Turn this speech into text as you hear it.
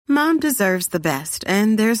Mom deserves the best,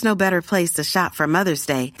 and there's no better place to shop for Mother's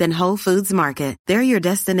Day than Whole Foods Market. They're your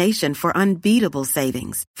destination for unbeatable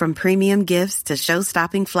savings, from premium gifts to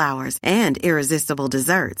show-stopping flowers and irresistible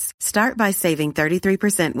desserts. Start by saving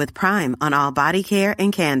 33% with Prime on all body care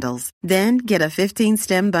and candles. Then get a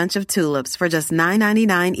 15-stem bunch of tulips for just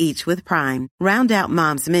 $9.99 each with Prime. Round out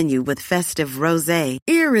Mom's menu with festive rosé,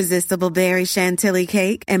 irresistible berry chantilly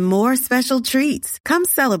cake, and more special treats. Come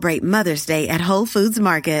celebrate Mother's Day at Whole Foods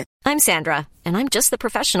Market. I'm Sandra, and I'm just the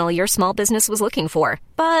professional your small business was looking for.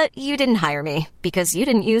 But you didn't hire me because you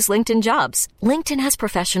didn't use LinkedIn Jobs. LinkedIn has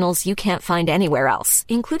professionals you can't find anywhere else,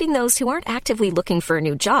 including those who aren't actively looking for a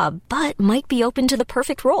new job, but might be open to the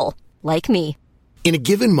perfect role, like me. In a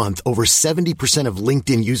given month, over 70% of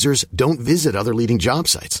LinkedIn users don't visit other leading job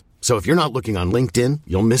sites. So if you're not looking on LinkedIn,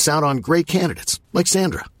 you'll miss out on great candidates, like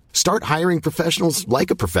Sandra. Start hiring professionals like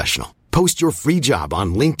a professional. Post your free job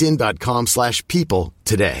on linkedin.com/people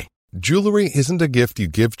today. Jewelry isn't a gift you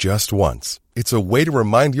give just once. It's a way to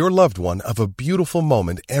remind your loved one of a beautiful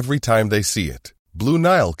moment every time they see it. Blue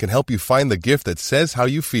Nile can help you find the gift that says how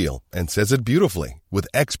you feel and says it beautifully, with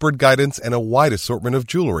expert guidance and a wide assortment of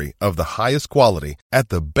jewelry of the highest quality at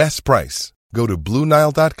the best price. Go to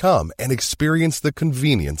BlueNile.com and experience the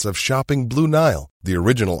convenience of shopping Blue Nile, the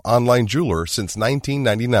original online jeweler since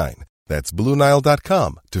 1999. That's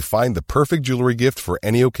BlueNile.com to find the perfect jewelry gift for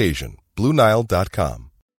any occasion. BlueNile.com.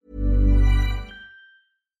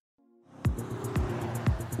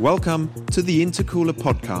 Welcome to the Intercooler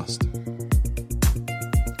Podcast.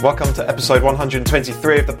 Welcome to episode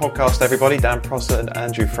 123 of the podcast, everybody. Dan Prosser and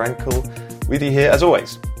Andrew Frankel with you here, as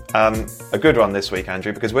always. A good one this week,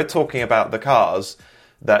 Andrew, because we're talking about the cars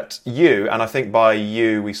that you, and I think by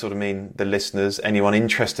you we sort of mean the listeners, anyone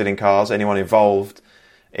interested in cars, anyone involved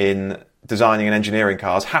in designing and engineering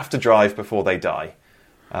cars, have to drive before they die.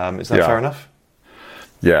 Is that fair enough?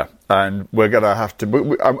 Yeah, and we're going to have to,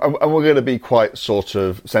 and we're going to be quite sort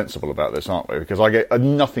of sensible about this, aren't we? Because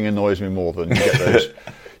nothing annoys me more than you get those,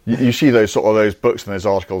 you see those sort of those books and those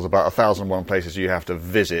articles about 1,001 places you have to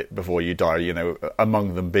visit before you die. You know,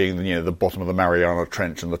 among them being the bottom of the Mariana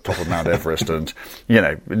Trench and the top of Mount Everest, and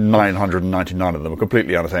 999 of them are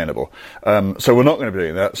completely unattainable. So we're not going to be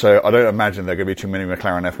doing that. So I don't imagine there are going to be too many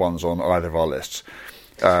McLaren F1s on either of our lists.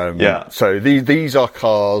 So these are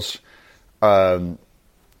cars.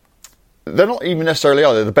 They're not even necessarily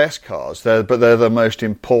they're the best cars, but they're the most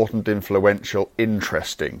important, influential,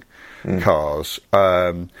 interesting cars.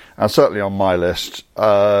 And certainly on my list,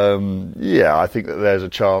 I think that there's a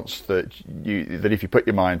chance that if you put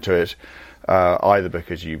your mind to it, either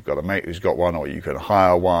because you've got a mate who's got one, or you can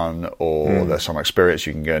hire one, or there's some experience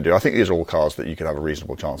you can go and do. I think these are all cars that you can have a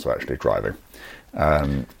reasonable chance of actually driving,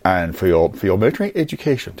 and for your motoring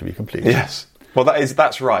education to be complete. Yes. Well,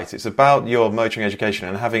 that's right. It's about your motoring education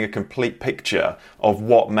and having a complete picture of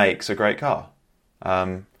what makes a great car.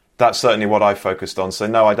 That's certainly what I focused on. So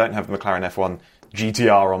no, I don't have the McLaren F1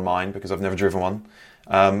 GTR on mine because I've never driven one.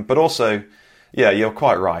 But also, yeah, you're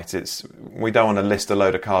quite right. We don't want to list a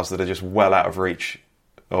load of cars that are just well out of reach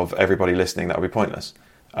of everybody listening. That would be pointless.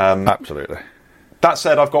 Absolutely. That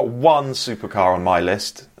said, I've got one supercar on my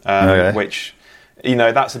list, which,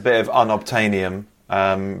 that's a bit of unobtainium.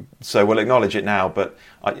 So we'll acknowledge it now, but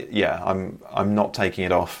I'm not taking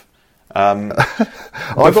it off. I've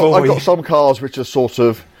got some cars which are sort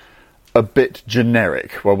of a bit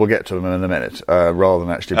generic. Well, we'll get to them in a minute, rather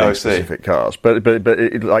than actually being specific cars. But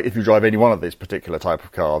like if you drive any one of this particular type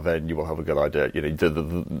of car, then you will have a good idea.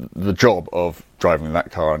 The job of driving that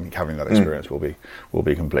car and having that experience will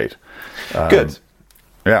be complete. Good.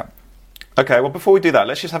 Yeah. Okay, well, before we do that,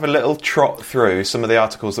 let's just have a little trot through some of the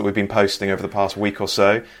articles that we've been posting over the past week or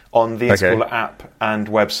so on the Intercooler app and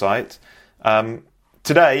website.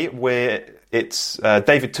 Today, it's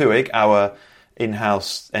David Tuig, our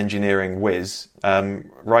in-house engineering whiz,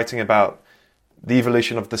 writing about the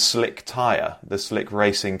evolution of the slick tyre, the slick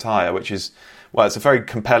racing tyre, which is, it's a very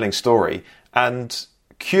compelling story. And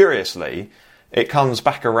curiously, it comes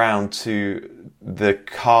back around to the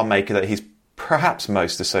car maker that he's perhaps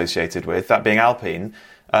most associated with, that being Alpine.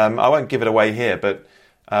 I won't give it away here, but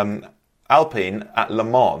Alpine at Le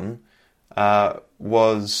Mans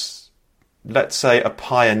was, let's say, a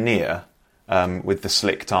pioneer with the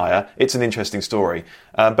slick tyre. It's an interesting story,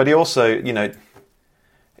 but he also, he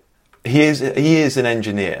is an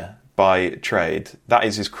engineer by trade. That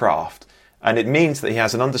is his craft, and it means that he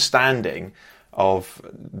has an understanding of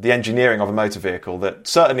the engineering of a motor vehicle that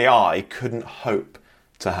certainly I couldn't hope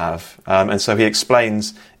to have. And so he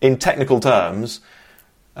explains in technical terms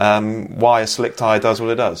why a slick tyre does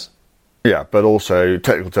what it does. Yeah, but also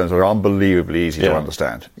technical terms are unbelievably easy to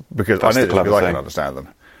understand, because I know this because I can understand them.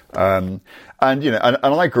 And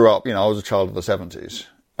I grew up, I was a child of the 70s,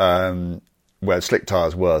 where slick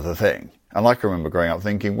tyres were the thing. And I can remember growing up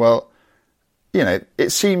thinking, well,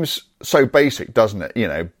 it seems so basic, doesn't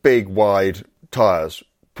it? Big, wide tyres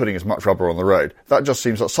putting as much rubber on the road. That just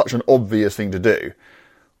seems like such an obvious thing to do.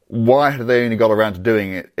 Why had they only got around to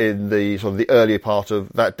doing it in the sort of the earlier part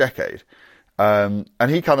of that decade? And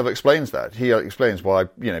he kind of explains that. He explains why,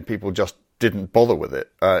 people just didn't bother with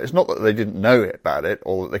it. It's not that they didn't know about it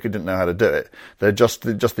or that they didn't know how to do it. They're just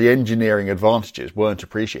the engineering advantages weren't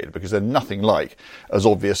appreciated because they're nothing like as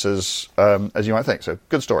obvious as you might think. So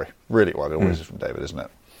good story. Really what it always is from David, isn't it?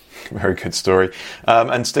 Very good story.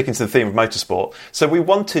 And sticking to the theme of motorsport. So we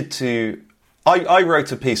wanted to... I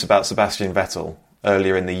wrote a piece about Sebastian Vettel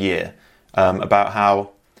earlier in the year about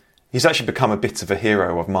how he's actually become a bit of a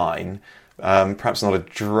hero of mine. Perhaps not a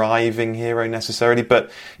driving hero necessarily,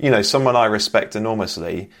 but, someone I respect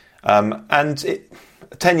enormously. 10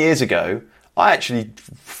 years ago, I actually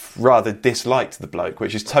rather disliked the bloke,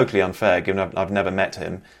 which is totally unfair given I've never met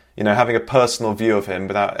him. Having a personal view of him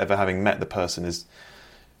without ever having met the person is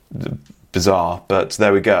bizarre, but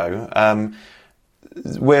there we go.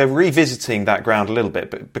 We're revisiting that ground a little bit,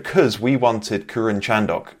 but because we wanted Karun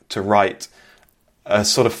Chandhok to write a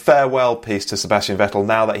sort of farewell piece to Sebastian Vettel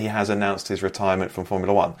now that he has announced his retirement from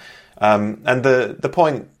Formula One. And the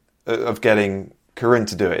point of getting Karun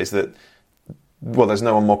to do it is that, well, there's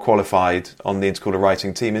no one more qualified on the Intercooler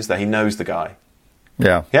writing team, is there? He knows the guy.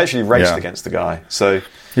 Yeah. He actually raced against the guy. So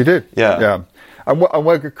he did. Yeah. And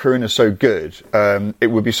where Karun is so good, it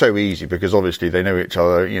would be so easy because obviously they know each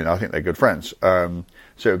other. I think they're good friends. So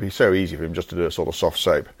it would be so easy for him just to do a sort of soft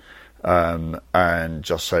soap. And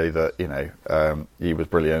just say that, he was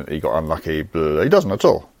brilliant, he got unlucky, blah, blah, blah. He doesn't at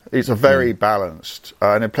all. It's a very balanced,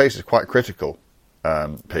 and in places quite critical,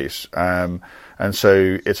 piece. And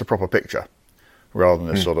so it's a proper picture rather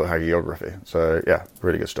than this sort of hagiography. So yeah,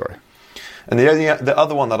 really good story. And the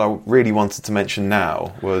other one that I really wanted to mention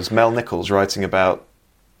now was Mel Nichols writing about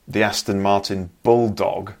the Aston Martin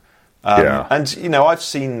Bulldog. And, I've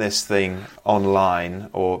seen this thing online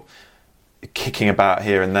or kicking about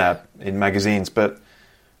here and there in magazines, but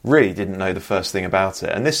really didn't know the first thing about it.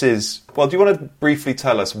 And this is... Well, do you want to briefly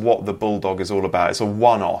tell us what the Bulldog is all about? It's a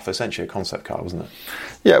one-off, essentially a concept car, wasn't it?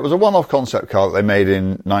 Yeah, it was a one-off concept car that they made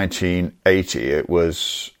in 1980. It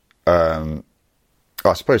was...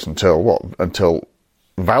 I suppose until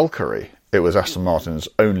Valkyrie, it was Aston Martin's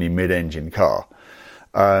only mid-engine car.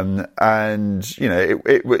 It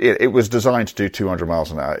was designed to do 200 miles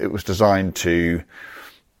an hour. It was designed to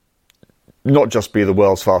not just be the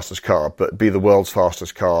world's fastest car, but be the world's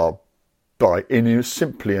fastest car by a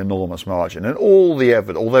simply enormous margin. And all the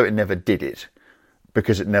evidence, although it never did it,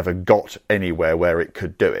 because it never got anywhere where it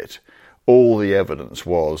could do it, all the evidence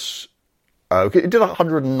was... it did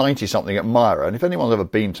 190 something at Myra, and if anyone's ever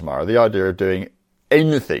been to Myra, the idea of doing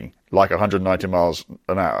anything like 190 miles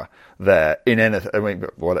an hour there in anything,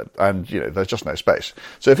 there's just no space.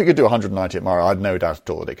 So if it could do 190 at Myra, I'd no doubt at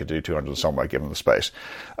all that it could do 200 somewhere given the space.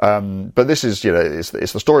 But this is,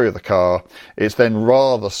 it's the story of the car. It's then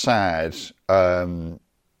rather sad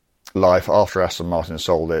life after Aston Martin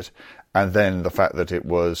sold it. And then the fact that it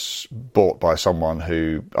was bought by someone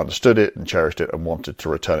who understood it and cherished it and wanted to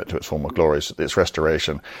return it to its former glories, its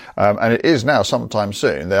restoration. And it is now sometime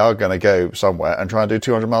soon. They are going to go somewhere and try and do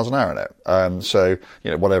 200 miles an hour in it. So,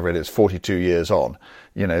 whatever it is, 42 years on,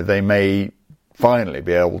 they may finally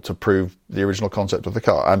be able to prove the original concept of the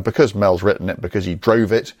car. And because Mel's written it, because he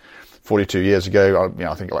drove it 42 years ago,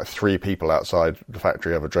 I think like 3 people outside the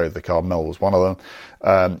factory ever drove the car. Mel was one of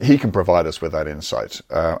them. He can provide us with that insight.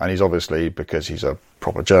 And he's obviously, because he's a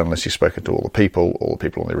proper journalist, he's spoken to all the people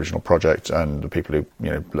on the original project and the people who,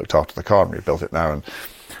 looked after the car and rebuilt it now.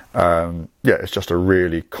 And, it's just a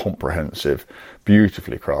really comprehensive,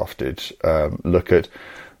 beautifully crafted, look at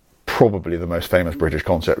probably the most famous British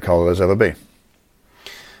concept car there's ever been.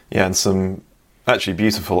 Yeah, and some actually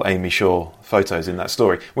beautiful Amy Shaw photos in that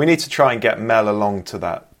story. We need to try and get Mel along to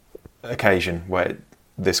that occasion where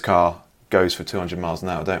this car goes for 200 miles an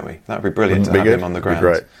hour, don't we? That would be brilliant to have him on the ground.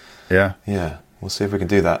 Great. Yeah. Yeah, we'll see if we can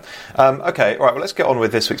do that. Okay, all right, well, let's get on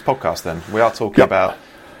with this week's podcast then. We are talking about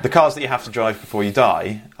the cars that you have to drive before you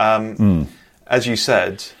die. As you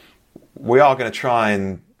said, we are going to try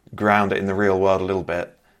and ground it in the real world a little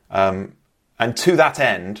bit. And to that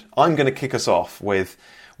end, I'm going to kick us off with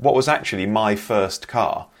what was actually my first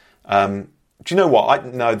car. Do you know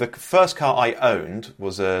what? The first car I owned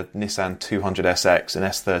was a Nissan 200SX, an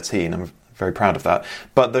S13. I'm very proud of that.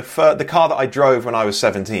 But the car that I drove when I was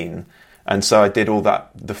 17, and so I did all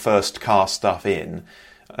the first car stuff in,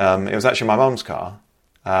 it was actually my mum's car,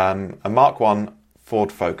 a Mark 1 Ford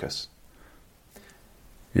Focus.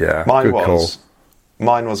 Yeah, Mine good was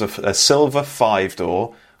call. a silver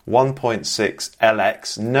 5-door, 1.6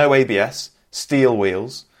 LX, no ABS, steel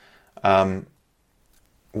wheels,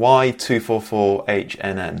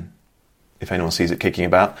 Y244HNN, if anyone sees it kicking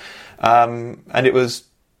about. And it was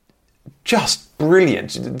just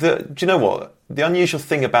brilliant. Do you know what? The unusual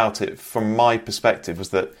thing about it, from my perspective,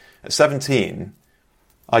 was that at 17,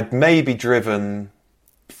 I'd maybe driven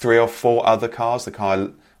 3 or 4 other cars. The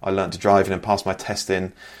car I learnt to drive in and passed my test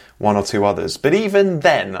in, 1 or 2 others. But even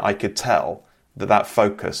then, I could tell that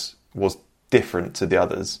Focus was different to the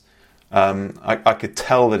others. I could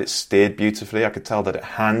tell that it steered beautifully. I could tell that it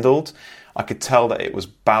handled. I could tell that it was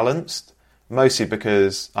balanced, mostly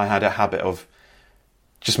because I had a habit of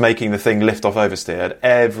just making the thing lift off oversteer at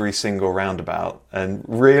every single roundabout and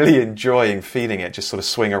really enjoying feeling it just sort of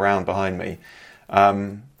swing around behind me.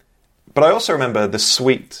 But I also remember the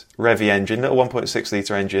sweet Revy engine, little 1.6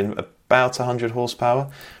 litre engine, about 100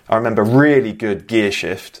 horsepower. I remember really good gear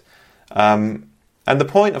shift. And the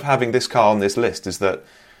point of having this car on this list is that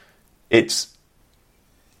it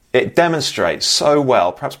demonstrates so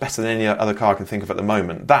well, perhaps better than any other car I can think of at the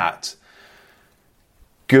moment, that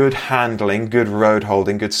good handling, good road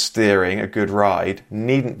holding, good steering, a good ride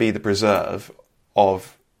needn't be the preserve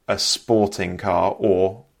of a sporting car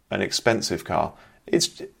or an expensive car.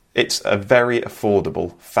 It's a very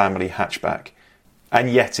affordable family hatchback,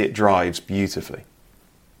 and yet it drives beautifully.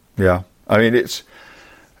 Yeah, I mean, it's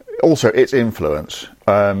also its influence.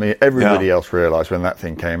 Everybody else realised when that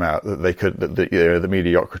thing came out that the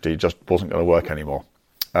mediocrity just wasn't going to work anymore,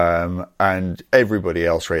 and everybody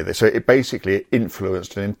else rated it. So it basically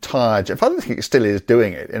influenced an entire. In fact, I think it still is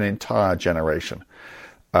doing it. An entire generation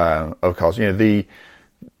of cars.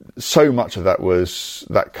 So much of that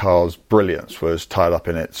car's brilliance was tied up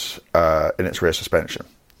in its rear suspension,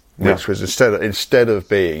 which was instead of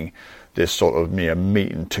being this sort of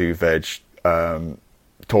meat and 2 veg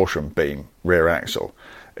torsion beam rear axle,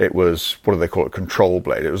 it was, what do they call it, control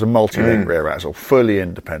blade. It was a multi-link rear axle, fully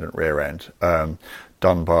independent rear end, done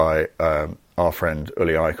by our friend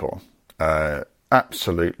Uli Eichhorn.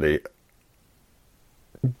 Absolutely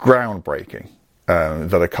groundbreaking.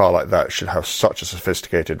 That a car like that should have such a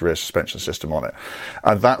sophisticated rear suspension system on it,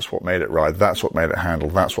 and that's what made it ride. That's what made it handle.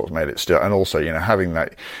 That's what made it steer. And also, having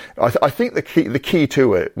that, I think the key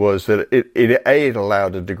to it was that it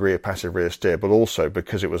allowed a degree of passive rear steer, but also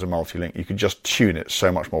because it was a multi-link, you could just tune it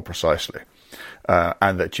so much more precisely,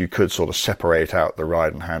 and that you could sort of separate out the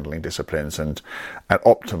ride and handling disciplines and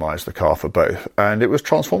optimize the car for both. And it was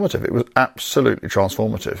transformative. It was absolutely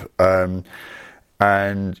transformative.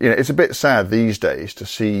 And it's a bit sad these days to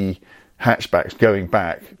see hatchbacks going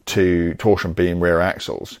back to torsion beam rear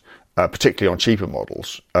axles, particularly on cheaper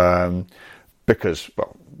models, because,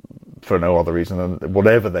 well, for no other reason than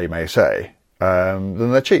whatever they may say,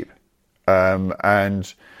 then they're cheap.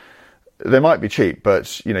 And they might be cheap,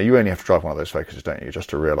 but you only have to drive one of those Focuses, don't you,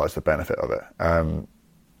 just to realise the benefit of it.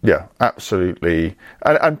 Yeah, absolutely,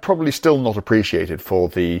 and probably still not appreciated for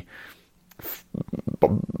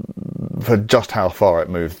just how far it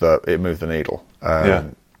moved the needle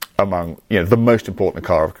among the most important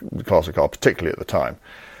class of car, particularly at the time.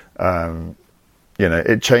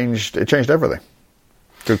 It changed everything.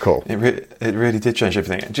 Good call. It really did change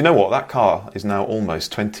everything. Do you know what? That car is now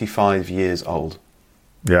almost 25 years old.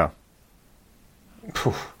 Yeah.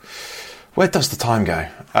 Where does the time go?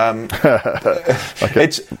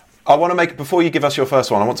 Okay. I want to make, before you give us your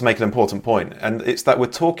first one, I want to make an important point, and it's that we're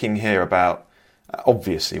talking here about,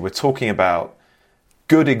 obviously, we're talking about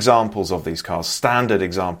good examples of these cars, standard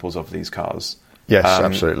examples of these cars. Yes,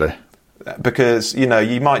 absolutely. Because, you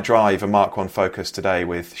might drive a Mark I Focus today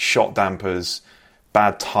with shot dampers,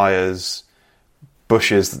 bad tyres,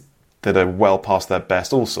 bushes that are well past their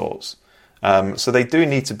best, all sorts. So they do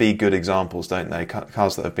need to be good examples, don't they?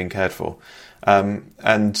 Cars that have been cared for.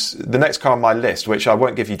 And the next car on my list, which I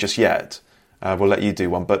won't give you just yet, we'll let you do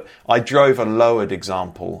one, but I drove a lowered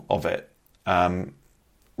example of it,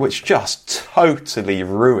 which just totally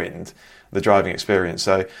ruined the driving experience.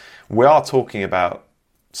 So we are talking about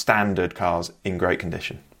standard cars in great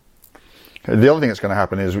condition. The other thing that's going to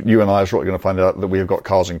happen is you and I are shortly going to find out that we have got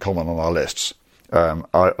cars in common on our lists.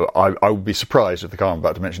 I would be surprised if the car I'm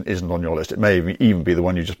about to mention isn't on your list. It may even be the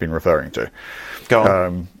one you've just been referring to. Go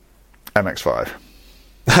on. MX-5.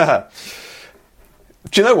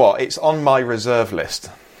 Do you know what? It's on my reserve list.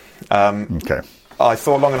 Okay. I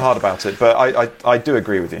thought long and hard about it, but I do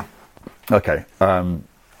agree with you. Okay.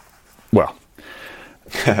 Well.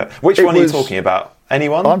 Which one are you talking about?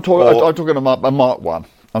 Anyone? I'm talking about a Mark 1.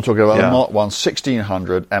 I'm talking about a Yeah. Mark 1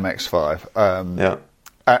 1600 MX-5.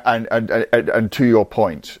 And to your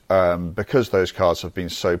point, because those cars have been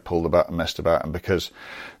so pulled about and messed about, and because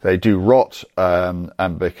they do rot,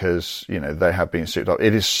 and because they have been souped up,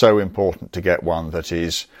 it is so important to get one that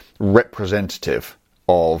is representative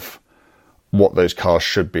of what those cars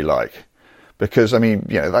should be like. Because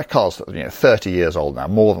that car's 30 years old now,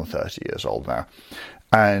 more than 30 years old now,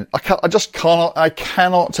 and I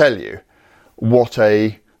cannot tell you what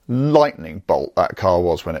a lightning bolt that car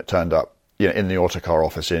was when it turned up in the Autocar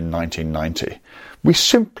office in 1990. We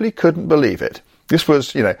simply couldn't believe it. This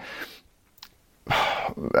was,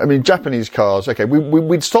 Japanese cars. Okay,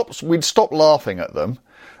 we'd stop laughing at them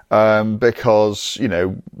because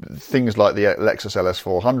things like the Lexus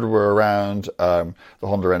LS400 were around, the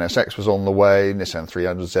Honda NSX was on the way, Nissan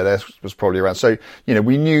 300 ZS was probably around. So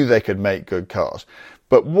we knew they could make good cars,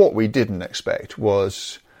 but what we didn't expect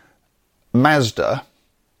was Mazda,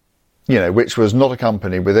 which was not a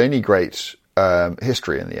company with any great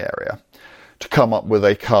history in the area, to come up with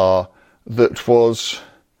a car that was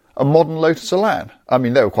a modern Lotus Elan.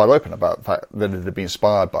 They were quite open about the fact that it had been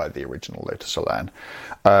inspired by the original Lotus Elan.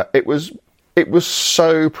 It was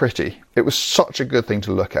so pretty. It was such a good thing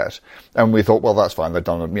to look at, and we thought, well, that's fine. They've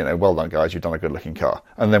done, well done, guys. You've done a good-looking car.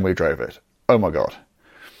 And then we drove it. Oh my God,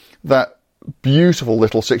 that beautiful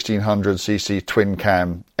little 1600cc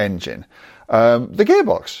twin-cam engine. The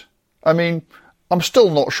gearbox. I'm still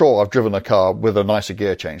not sure I've driven a car with a nicer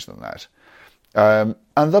gear change than that. And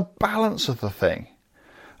the balance of the thing.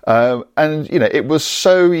 It was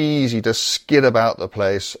so easy to skid about the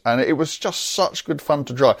place, and it was just such good fun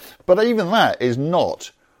to drive. But even that is not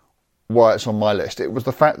why it's on my list. It was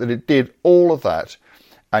the fact that it did all of that,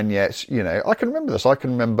 and yet, I can remember this. I can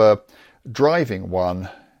remember driving one.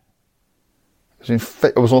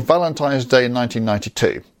 It was on Valentine's Day in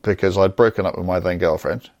 1992, because I'd broken up with my then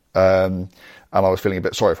girlfriend, and I was feeling a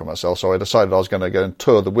bit sorry for myself, so I decided I was going to go and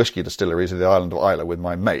tour the whiskey distilleries of the island of Islay with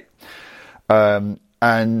my mate.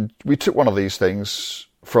 And we took one of these things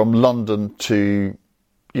from London to,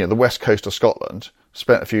 the west coast of Scotland,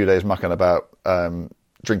 spent a few days mucking about,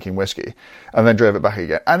 drinking whiskey, and then drove it back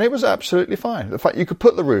again. And it was absolutely fine. In fact, you could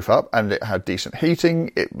put the roof up, and it had decent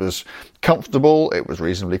heating, it was comfortable, it was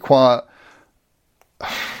reasonably quiet.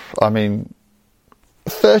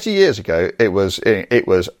 30 years ago, it was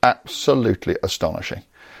absolutely astonishing.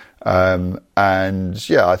 I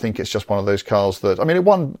think it's just one of those cars that, it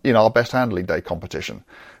won, our best handling day competition,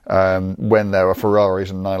 when there were Ferraris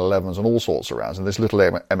and 911s and all sorts around, and this little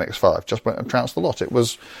MX-5 just went and trounced the lot. It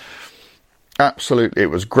was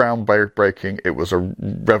groundbreaking. It was a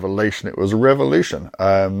revelation. It was a revolution.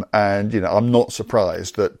 I'm not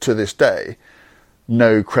surprised that to this day,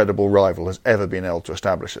 no credible rival has ever been able to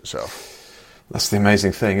establish itself. That's the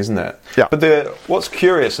amazing thing, isn't it? Yeah. But what's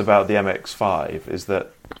curious about the MX-5 is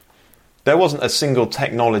that there wasn't a single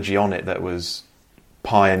technology on it that was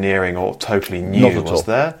pioneering or totally new, was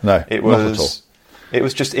there? No, it was. It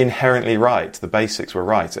was just inherently right. The basics were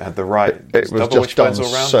right. It had the right. It was double wishbones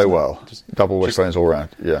all round. So well. Double wishbones all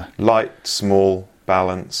round. Yeah. Light, small,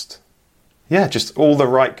 balanced. Yeah, just all the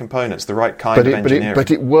right components, the right kind of engineering.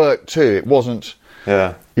 But it worked too. It wasn't.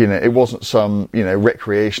 Yeah. It wasn't some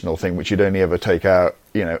recreational thing which you'd only ever take out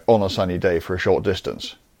on a sunny day for a short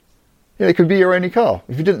distance. It could be your only car.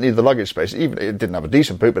 If you didn't need the luggage space, even it didn't have a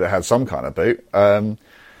decent boot, but it had some kind of boot. And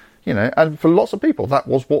for lots of people, that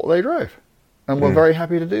was what they drove, and were very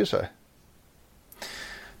happy to do so.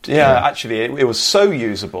 Yeah, actually, it was so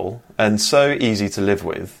usable and so easy to live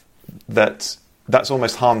with that's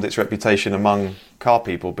almost harmed its reputation among car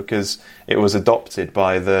people, because it was adopted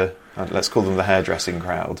by the, let's call them the hairdressing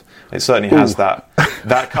crowd. It certainly has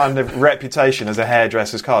that kind of reputation as a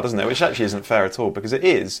hairdresser's car, doesn't it? Which actually isn't fair at all, because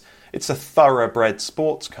it's a thoroughbred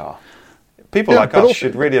sports car. People like us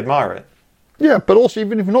should really admire it. Yeah, but also,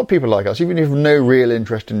 even if not people like us, even if you have no real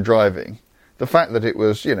interest in driving, the fact that it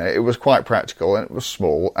was, it was quite practical, and it was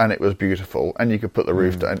small, and it was beautiful, and you could put the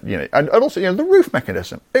roof down, and also, the roof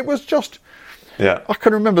mechanism. It was just, I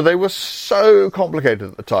can remember they were so complicated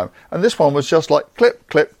at the time, and this one was just like clip,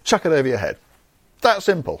 clip, chuck it over your head. That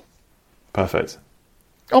simple. Perfect.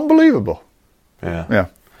 Unbelievable. Yeah.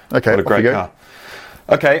 Okay. What a great car.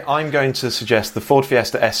 Okay, I'm going to suggest the Ford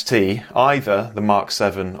Fiesta ST, either the Mark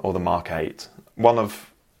 7 or the Mark 8. I'm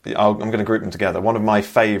going to group them together. One of my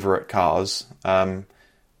favourite cars, one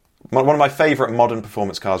of my favourite modern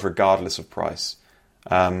performance cars, regardless of price.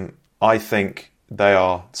 I think they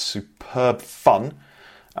are superb fun,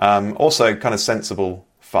 also kind of sensible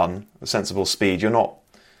fun, sensible speed. You're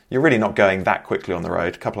really not going that quickly on the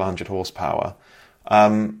road, a couple of 100 horsepower.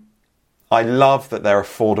 I love that they're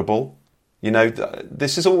affordable.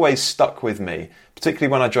 This has always stuck with me,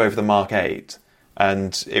 particularly when I drove the Mark 8.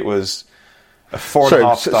 and it was a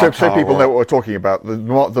 4.5-star car. So people know what we're talking about.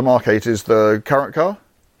 The Mark 8 is the current car?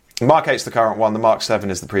 The Mark 8's the current one, the Mark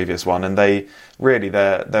 7 is the previous one, and they're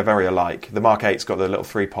very alike. The Mark 8's got the little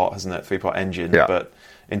 3-pot, hasn't it? 3-pot engine, but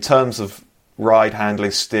in terms of ride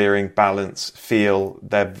handling, steering, balance, feel,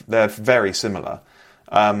 they're very similar.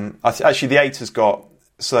 Actually, the 8 has got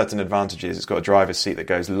certain advantages. It's got a driver's seat that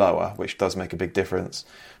goes lower, which does make a big difference.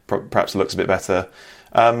 Perhaps looks a bit better.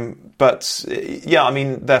 But yeah, I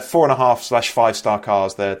mean, they're 4.5/5-star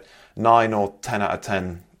cars. They're 9 or 10 out of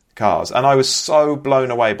 10 cars. And I was so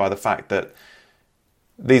blown away by the fact that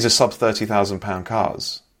these are sub £30,000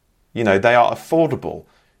 cars. You know, they are affordable.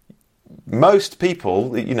 Most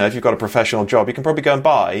people, you know, if you've got a professional job, you can probably go and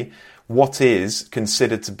buy what is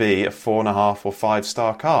considered to be a 4.5 or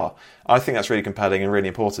 5-star car. I think that's really compelling and really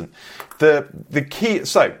important. The key,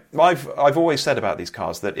 so I've always said about these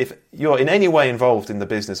cars that if you're in any way involved in the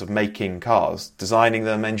business of making cars, designing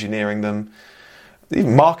them, engineering them,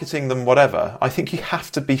 even marketing them, whatever, I think you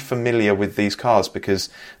have to be familiar with these cars because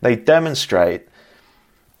they demonstrate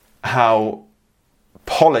how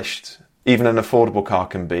polished even an affordable car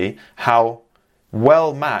can be, how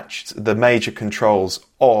well matched the major controls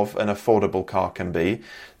of an affordable car can be,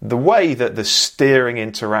 the way that the steering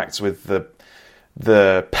interacts with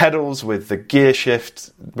the pedals, with the gear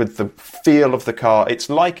shift, with the feel of the car. It's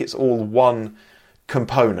like it's all one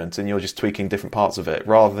component and you're just tweaking different parts of it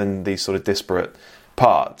rather than these sort of disparate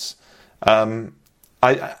parts.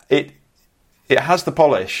 It has the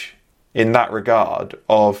polish in that regard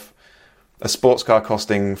of a sports car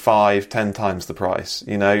costing 5-10 times the price.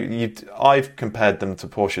 You know, I've compared them to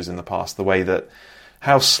Porsches in the past, the way that,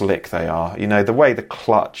 how slick they are. You know, the way the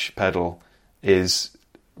clutch pedal is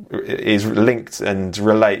linked and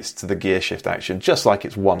relates to the gear shift action, just like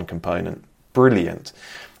it's one component. Brilliant.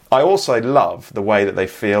 I also love the way that they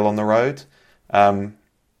feel on the road.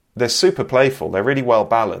 They're super playful. They're really well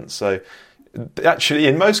balanced. So actually,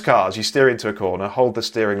 in most cars, you steer into a corner, hold the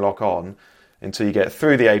steering lock on, until you get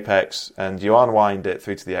through the apex and you unwind it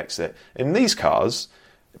through to the exit. In these cars,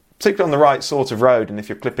 particularly on the right sort of road and if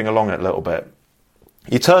you're clipping along it a little bit,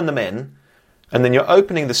 you turn them in and then you're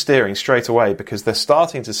opening the steering straight away because they're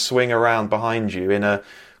starting to swing around behind you in a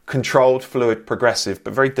controlled, fluid, progressive,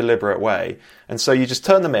 but very deliberate way. And so you just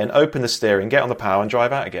turn them in, open the steering, get on the power and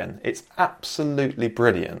drive out again. It's absolutely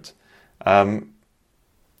brilliant.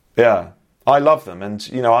 Yeah, I love them. And,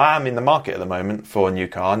 you know, I am in the market at the moment for a new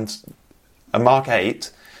car, and a Mark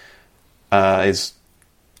 8 is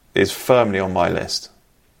firmly on my list.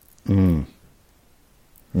 Yeah,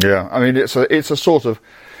 I mean it's a sort of,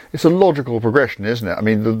 it's a logical progression, isn't it? I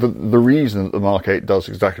mean the reason that the Mark 8 does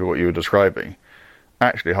exactly what you were describing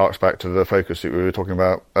actually harks back to the focus that we were talking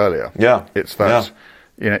about earlier. Yeah, it's that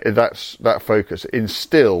you know, that's that focus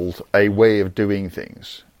instilled a way of doing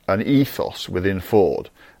things, an ethos within Ford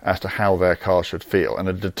as to how their car should feel, and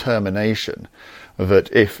a determination that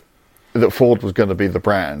Ford was going to be the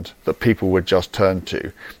brand that people would just turn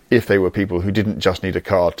to if they were people who didn't just need a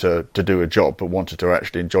car to do a job but wanted to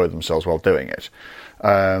actually enjoy themselves while doing it.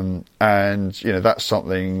 And, you know, that's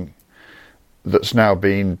something that's now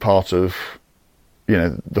been part of, you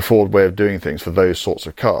know, the Ford way of doing things for those sorts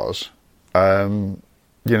of cars, you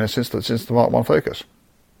know, since the Mark 1 Focus,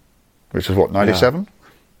 which is what, 97?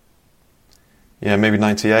 Yeah, maybe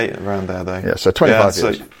 98, around there though. Yeah, so 25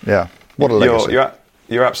 years. So yeah, what a legacy.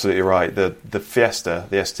 You're absolutely right. The Fiesta,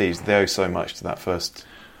 the STs, they owe so much to that first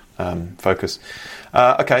Focus.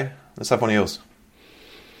 Okay, let's have one of yours.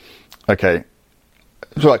 Okay.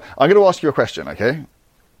 So I'm going to ask you a question, okay?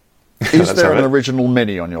 Is there an original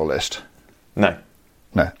Mini on your list? No.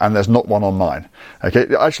 No, and there's not one on mine.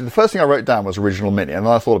 Okay, actually the first thing I wrote down was original Mini, and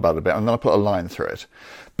then I thought about it a bit, and then I put a line through it.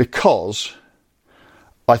 Because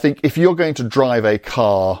I think if you're going to drive a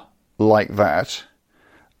car like that,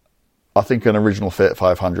 I think an original Fiat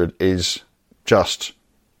 500 is just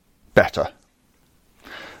better.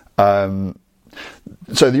 So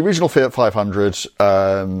the original Fiat 500,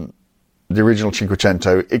 the original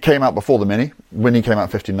Cinquecento, it came out before the Mini. Mini came out in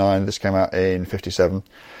 59, this came out in 57.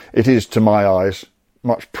 It is, to my eyes,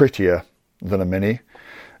 much prettier than a Mini.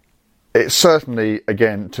 It's certainly,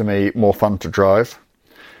 again, to me, more fun to drive.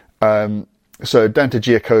 So Dante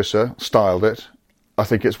Giacosa styled it. I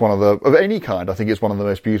think it's one of any kind, I think it's one of the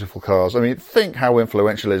most beautiful cars. I mean, think how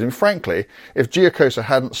influential it is. I mean, frankly, if Giacosa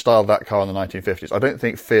hadn't styled that car in the 1950s, I don't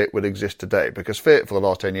think Fiat would exist today, because Fiat for the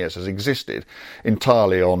last 10 years has existed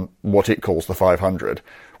entirely on what it calls the 500,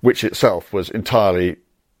 which itself was entirely,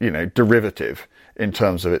 you know, derivative in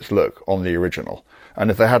terms of its look on the original. And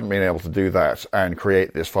if they hadn't been able to do that and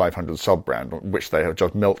create this 500 sub-brand, which they have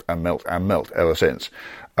just milked and milked and milked ever since,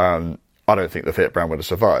 I don't think the Fiat brand would have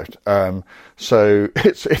survived. So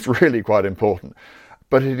it's really quite important.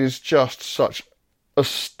 But it is just such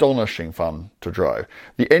astonishing fun to drive.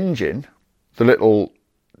 The engine, the little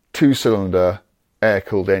 2-cylinder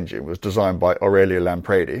air-cooled engine, was designed by Aurelio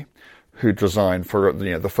Lampredi, who designed for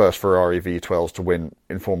the first Ferrari V12s to win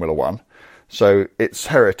in Formula One. So its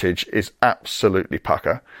heritage is absolutely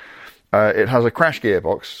pucker. It has a crash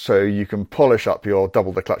gearbox, so you can polish up your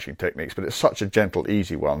double the clutching techniques, but it's such a gentle,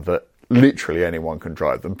 easy one that literally anyone can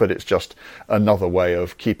drive them, but it's just another way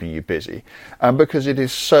of keeping you busy. And because it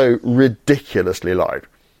is so ridiculously light,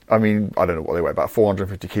 I mean, I don't know what they weigh, about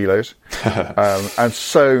 450 kilos, and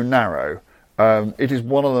so narrow, it is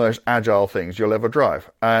one of the most agile things you'll ever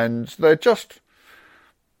drive. And they're just,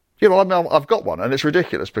 I mean, I've got one, and it's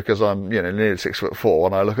ridiculous because I'm, nearly 6'4"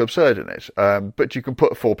 and I look absurd in it. But you can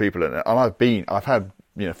put 4 people in it, and I've had,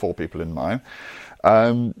 4 people in mine.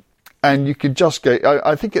 And you could just go,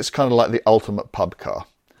 I think it's kind of like the ultimate pub car.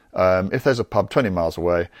 If there's a pub 20 miles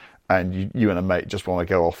away and you and a mate just want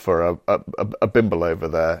to go off for a bimble over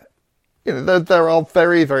there, there are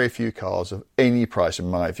very, very few cars of any price, in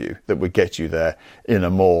my view, that would get you there in a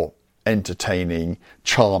more entertaining,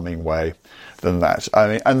 charming way than that. I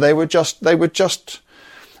mean, and they were just,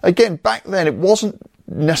 again, back then it wasn't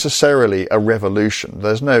necessarily a revolution.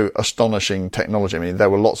 There's no astonishing technology. I mean, there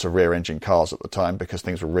were lots of rear engine cars at the time because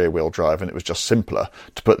things were rear wheel drive and it was just simpler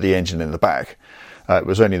to put the engine in the back. It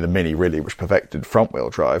was only the Mini really which perfected front wheel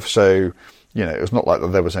drive. So, it was not like that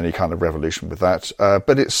there was any kind of revolution with that.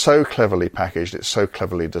 But it's so cleverly packaged. It's so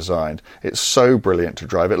cleverly designed. It's so brilliant to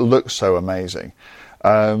drive. It looks so amazing.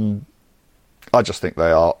 I just think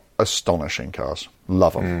they are astonishing cars.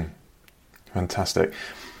 Love them. Fantastic.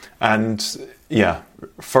 And yeah,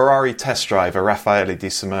 Ferrari test driver Raffaele Di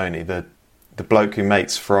Simone, the bloke who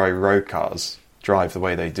makes Ferrari road cars drive the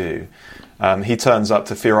way they do, he turns up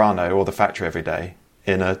to Fiorano or the factory every day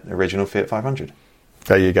in an original Fiat 500.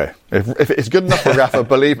 There you go. If it's good enough for Rafa,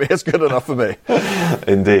 believe me, it's good enough for me.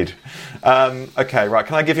 Indeed. Okay, right.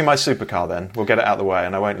 Can I give you my supercar then? We'll get it out of the way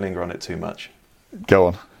and I won't linger on it too much. Go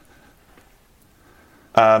on.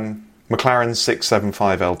 McLaren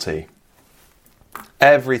 675 LT.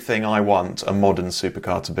 Everything I want a modern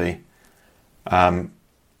supercar to be.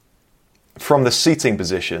 From the seating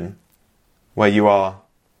position, where you are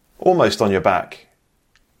almost on your back,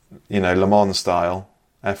 Le Mans style,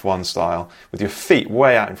 F1 style, with your feet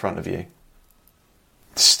way out in front of you.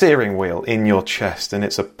 Steering wheel in your chest, and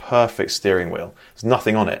it's a perfect steering wheel. There's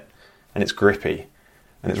nothing on it, and it's grippy,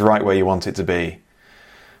 and it's right where you want it to be.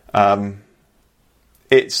 And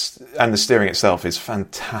the steering itself is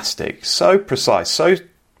fantastic. So precise, so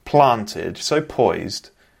planted, so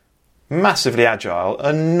poised, massively agile,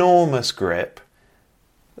 enormous grip,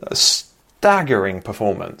 staggering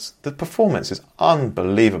performance. The performance is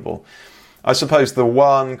unbelievable. I suppose the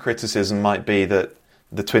one criticism might be that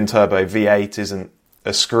the twin-turbo V8 isn't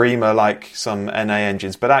a screamer like some NA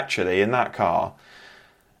engines, but actually in that car,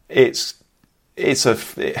 it is a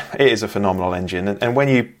phenomenal engine. And when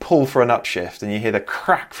you pull for an upshift and you hear the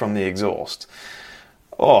crack from the exhaust,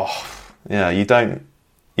 you don't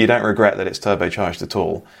regret that it's turbocharged at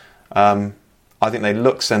all. I think they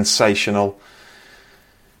look sensational.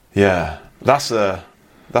 Yeah, that's a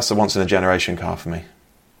once in a generation car for me.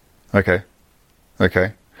 Okay.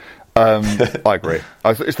 I agree.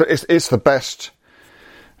 It's the best.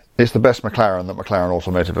 It's the best McLaren that McLaren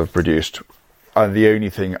Automotive have produced, and the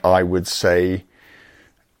only thing I would say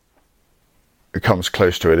it comes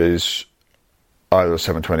close to it is either a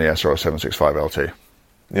 720S or a 765 LT.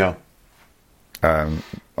 Yeah.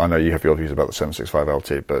 I know you have your views about the 765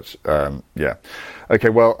 LT, but yeah.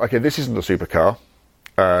 Okay, this isn't a supercar.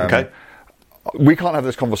 Okay. We can't have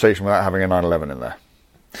this conversation without having a 911 in there.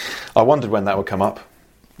 I wondered when that would come up.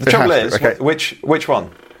 The trouble is, okay. Which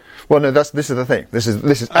one? Well, no, this is the thing. This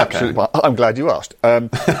is absolutely. Okay. I'm glad you asked.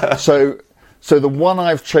 So the one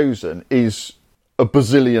I've chosen is a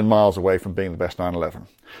bazillion miles away from being the best 911,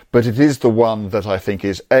 but it is the one that I think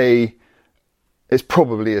is it's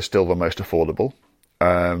probably still the most affordable.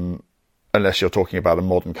 Unless you're talking about a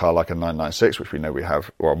modern car like a 996, which we know we have,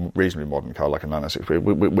 or a reasonably modern car like a 996,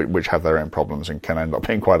 which have their own problems and can end up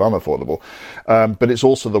being quite unaffordable. But it's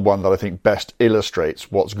also the one that I think best illustrates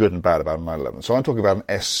what's good and bad about a 911. So I'm talking about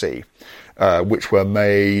an SC, which were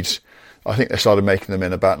made, I think they started making them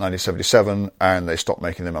in about 1977, and they stopped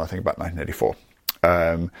making them, I think, about 1984.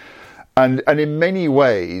 And in many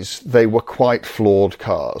ways, they were quite flawed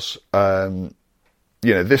cars.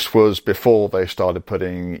 This was before they started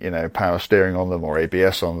putting, power steering on them or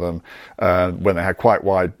ABS on them, when they had quite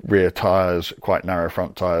wide rear tyres, quite narrow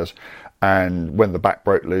front tyres. And when the back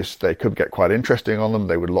broke loose, they could get quite interesting on them.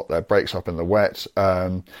 They would lock their brakes up in the wet.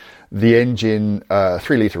 The engine,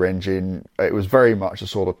 3-litre engine, it was very much a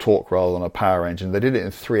sort of torque rather than a power engine. They did it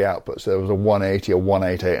in 3 outputs. There was a 180, a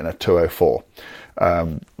 188 and a 204.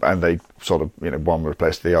 And they sort of, one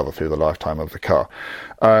replaced the other through the lifetime of the car.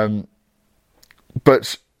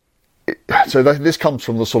 This comes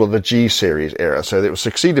from the sort of the G series era. So it was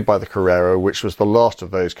succeeded by the Carrera, which was the last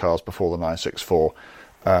of those cars before the 964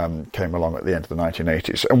 came along at the end of the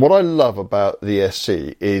 1980s. And what I love about the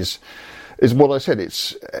SC is what I said.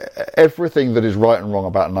 It's everything that is right and wrong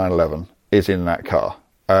about 911 is in that car.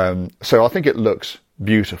 So I think it looks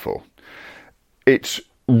beautiful. It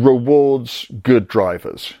rewards good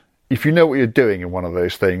drivers. If you know what you're doing in one of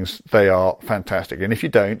those things, they are fantastic. And if you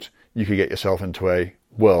don't, you could get yourself into a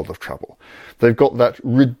world of trouble. They've got that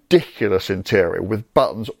ridiculous interior with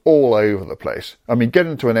buttons all over the place. I mean, get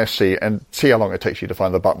into an SC and see how long it takes you to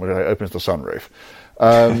find the button when it opens the sunroof.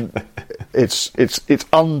 It's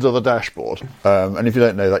under the dashboard, and if you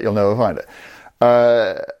don't know that, you'll never find it.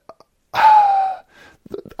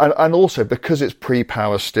 And also, because it's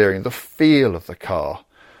pre-power steering, the feel of the car,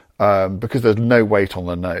 because there's no weight on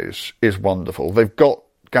the nose, is wonderful. They've got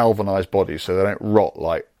galvanised bodies, so they don't rot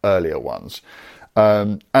like earlier ones.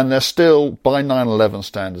 And they're still, by 911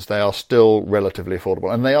 standards, they are still relatively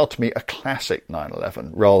affordable. And they are, to me, a classic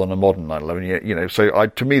 911 rather than a modern 911. So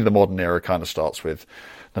to me, the modern era kind of starts with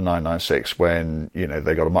the 996 when,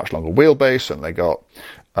 they got a much longer wheelbase and they got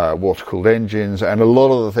water-cooled engines and a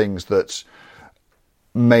lot of the things that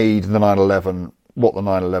made the 911 what the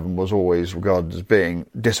 911 was always regarded as being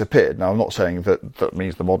disappeared. Now, I'm not saying that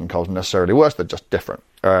means the modern cars are necessarily worse, they're just different.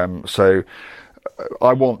 So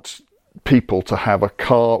I want people to have a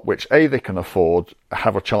car which, A, they can afford,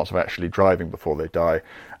 have a chance of actually driving before they die,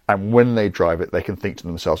 and when they drive it, they can think to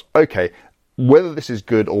themselves, okay, whether this is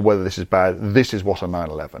good or whether this is bad, this is what a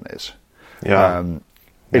 911 is. Yeah.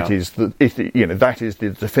 That is the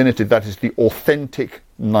definitive, that is the authentic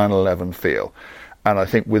 911 feel. And I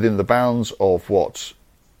think within the bounds of what,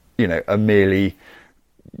 a merely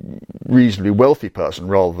reasonably wealthy person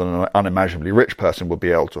rather than an unimaginably rich person would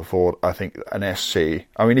be able to afford, I think an SC.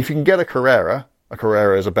 I mean, if you can get a Carrera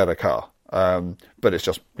is a better car. But it's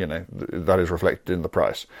just, that is reflected in the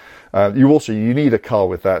price. You need a car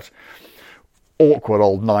with that awkward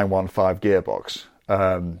old 915 gearbox.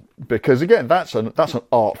 Because again, that's an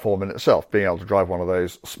art form in itself, being able to drive one of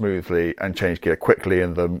those smoothly and change gear quickly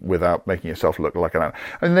in them without making yourself look like an animal.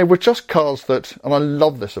 And they were just cars that, and I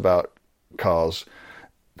love this about cars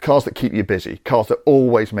that keep you busy, cars that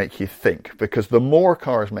always make you think, because the more a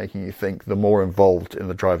car is making you think, the more involved in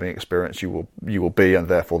the driving experience you will be, and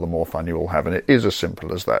therefore the more fun you will have. And it is as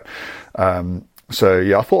simple as that. I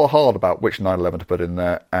thought hard about which 911 to put in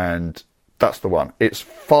there, and that's the one. It's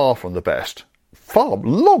far from the best.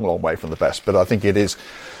 Long way from the best, but I think it is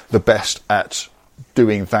the best at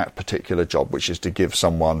doing that particular job, which is to give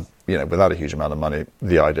someone, without a huge amount of money,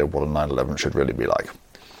 the idea of what a 911 should really be like.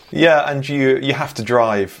 Yeah, and you have to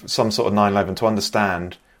drive some sort of 911 to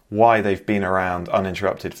understand why they've been around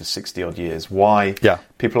uninterrupted for 60-odd years, why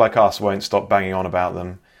people like us won't stop banging on about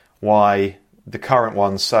them, why the current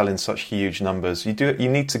ones sell in such huge numbers. You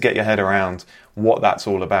need to get your head around what that's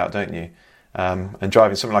all about, don't you? And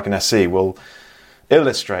driving something like an SC will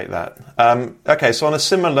illustrate that. Okay, so on a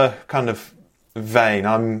similar kind of vein,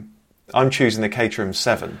 I'm choosing the Caterham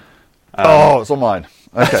 7. It's on mine.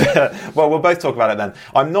 Okay. Well, we'll both talk about it then.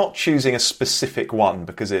 I'm not choosing a specific one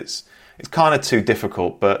because it's kind of too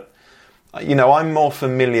difficult, but I'm more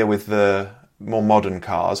familiar with the more modern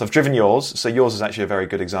cars. I've driven yours, so yours is actually a very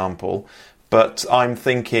good example, but I'm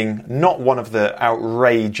thinking not one of the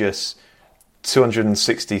outrageous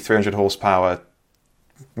 260, 300 horsepower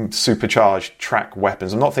supercharged track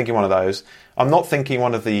weapons. I'm not thinking one of those. I'm not thinking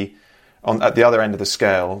one of at the other end of the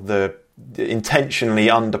scale, the intentionally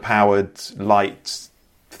underpowered light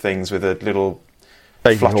things with a little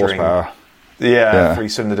 80 fluttering horsepower.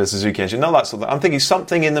 3-cylinder Suzuki engine. No, that sort of. I'm thinking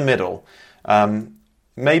something in the middle.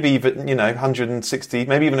 Maybe even 160,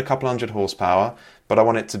 maybe even a couple hundred horsepower, but I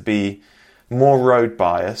want it to be more road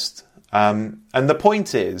biased. And the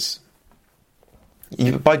point is,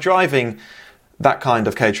 by driving that kind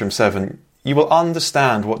of Caterham 7, you will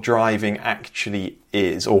understand what driving actually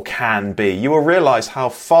is or can be. You will realise how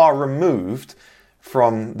far removed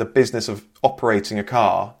from the business of operating a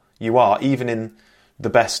car you are, even in the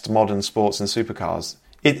best modern sports and supercars.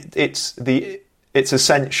 It's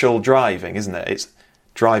essential driving, isn't it? It's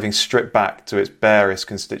driving stripped back to its barest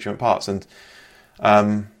constituent parts, and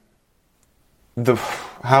how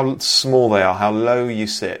small they are, how low you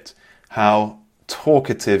sit, how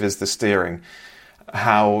talkative is the steering.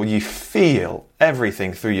 how you feel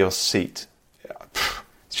everything through your seat.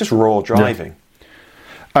 It's just raw driving.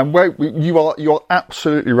 Yeah. And you are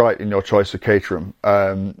absolutely right in your choice of Caterham.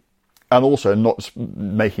 And also not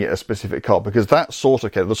making it a specific car, because that sort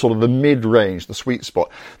of car, the sort of the mid-range, the sweet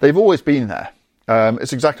spot, they've always been there.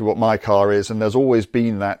 It's exactly what my car is, and there's always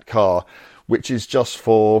been that car, which is just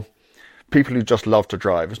for people who just love to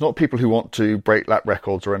drive. It's not people who want to break lap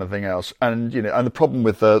records or anything else. And and the problem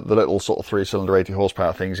with the little sort of 3-cylinder 80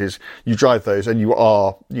 horsepower things is you drive those and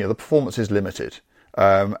the performance is limited,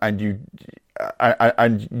 and you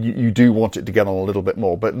do want it to get on a little bit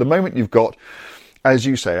more. But the moment you've got, as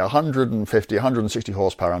you say, 150, 160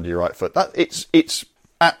 horsepower under your right foot, that it's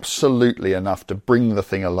absolutely enough to bring the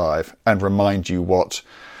thing alive and remind you what,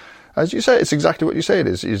 as you say, it's exactly what you say it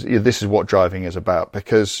is this is what driving is about.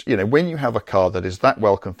 Because, when you have a car that is that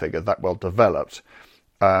well configured, that well developed,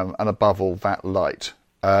 and above all, that light,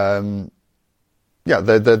 there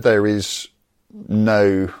is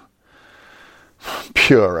no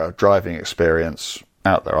purer driving experience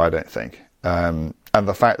out there, I don't think. And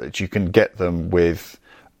the fact that you can get them with,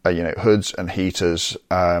 hoods and heaters,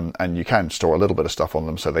 and you can store a little bit of stuff on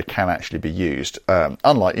them so they can actually be used.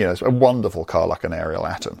 Unlike, a wonderful car like an Ariel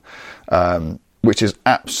Atom, which is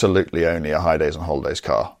absolutely only a high days and holidays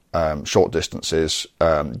car. Short distances,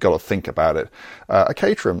 got to think about it. A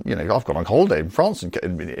Caterham, I've gone on holiday in France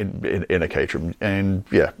in a Caterham, and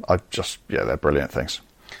they're brilliant things.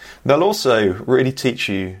 They'll also really teach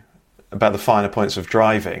you about the finer points of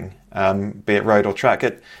driving, be it road or track.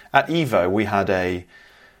 At Evo, we had a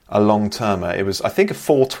long-termer. It was, I think, a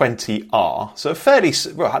 420R. So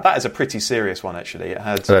that is a pretty serious one, actually. It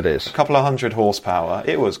had a couple of hundred horsepower.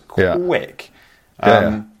 It was quick.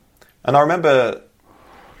 And I remember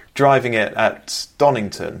driving it at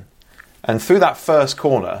Donington, and through that first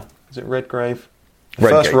corner, is it Redgrave?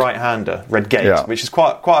 First right-hander, Redgate, which is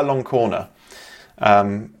quite a long corner.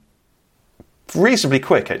 Reasonably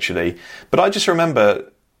quick, actually. But I just remember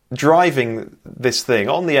driving this thing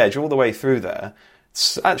on the edge all the way through there,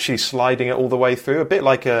 actually sliding it all the way through, a bit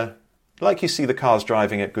like you see the cars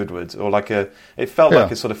driving at Goodwood, or it felt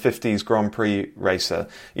like a sort of 50s Grand Prix racer.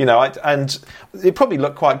 And it probably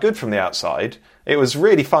looked quite good from the outside. It was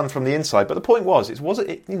really fun from the inside, but the point was, it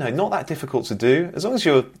wasn't not that difficult to do. As long as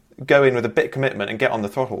you go in with a bit of commitment and get on the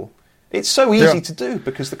throttle, it's so easy to do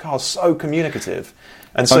because the car's so communicative.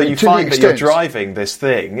 And so you find that you're driving this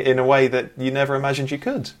thing in a way that you never imagined you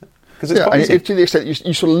could. Because it's to the extent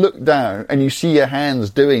you sort of look down and you see your hands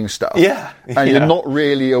doing stuff. And you're not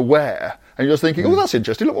really aware. And you're just thinking, oh, that's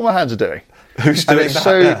interesting. Look what my hands are doing. Who's doing that? It's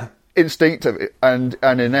so instinctive and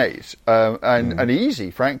innate and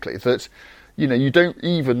easy, frankly, that you don't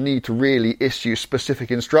even need to really issue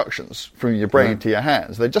specific instructions from your brain to your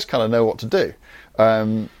hands. They just kind of know what to do.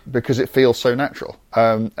 Because it feels so natural.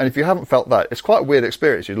 And if you haven't felt that, it's quite a weird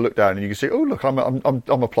experience. You look down and you can see, oh look, I'm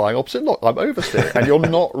applying opposite lock, I'm oversteering, and you're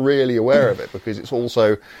not really aware of it because it all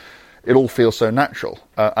feels so natural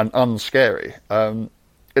and unscary.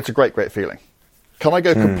 It's a great feeling. Can I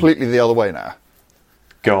go completely the other way now?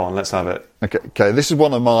 Go on, let's have it. Okay. This is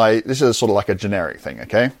sort of like a generic thing,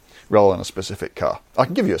 okay? Rather than a specific car. I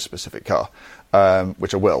can give you a specific car,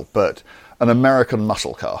 which I will, but an American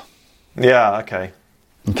muscle car. Yeah, okay.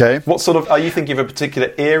 Okay. What sort of, are you thinking of a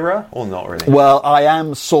particular era or not really? Well, I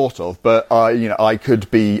am sort of, but I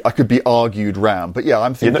could be argued round. But yeah,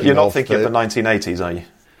 I'm thinking. You're not thinking of the 1980s, are you?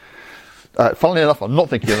 Funnily enough, I'm not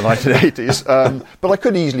thinking of the 1980s, but I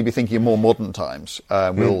could easily be thinking of more modern times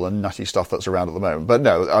with all the nutty stuff that's around at the moment. But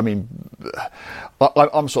no, I mean,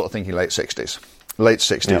 I'm sort of thinking late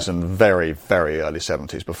 60s and very, very early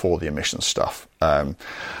 70s before the emissions stuff.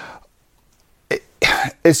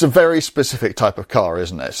 It's a very specific type of car,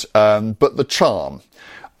 isn't it? But the charm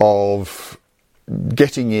of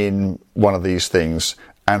getting in one of these things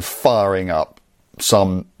and firing up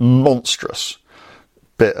some monstrous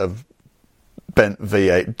bit of bent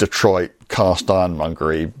V8 Detroit cast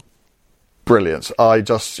ironmongery brilliance.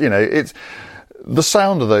 It's the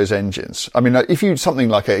sound of those engines. I mean, if you want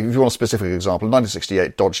a specific example,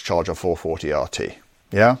 1968 Dodge Charger 440 RT.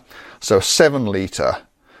 Yeah? So a 7-litre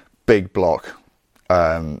big block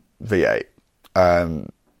V8.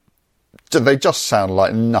 They just sound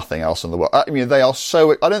like nothing else in the world. I mean, they are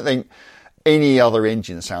so. I don't think any other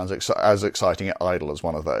engine sounds as exciting at idle as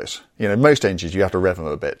one of those. Most engines you have to rev them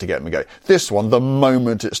a bit to get them going. This one, the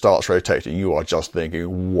moment it starts rotating, you are just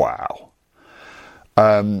thinking, wow.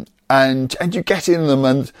 And you get in them,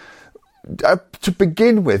 and to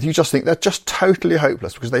begin with, you just think they're just totally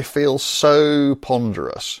hopeless because they feel so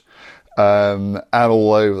ponderous and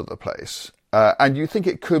all over the place. and you think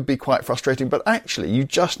it could be quite frustrating, but actually you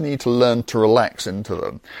just need to learn to relax into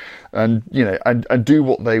them and, and do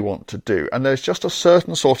what they want to do. And there's just a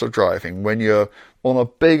certain sort of driving when you're on a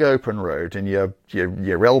big open road and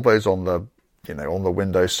your elbows on the, on the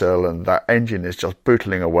windowsill and that engine is just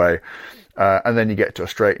bootling away. And then you get to a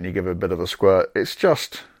straight and you give it a bit of a squirt. It's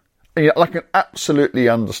just, I can absolutely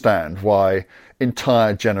understand why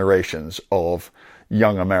entire generations of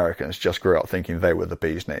young Americans just grew up thinking they were the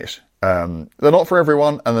bee's knees. They're not for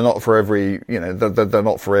everyone, and they're not for every, they're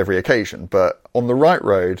not for every occasion. But on the right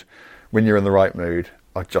road, when you're in the right mood,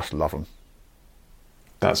 I just love them.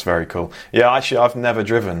 That's very cool. Yeah, actually, I've never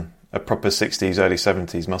driven a proper 60s, early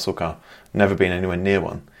 70s muscle car. Never been anywhere near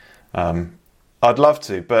one. I'd love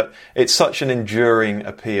to, but it's such an enduring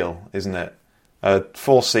appeal, isn't it? A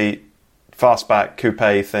 4-seat, fastback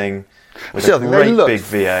coupe thing with a great big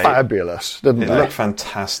V8. Fabulous, didn't they? It looked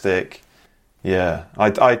fantastic. Yeah,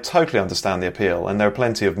 I totally understand the appeal, and there are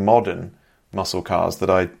plenty of modern muscle cars that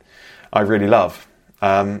I really love.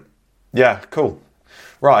 Yeah, cool.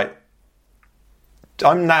 Right,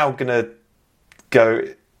 I'm now gonna go.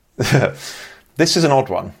 This is an odd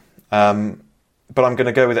one, but I'm going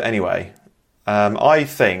to go with it anyway. I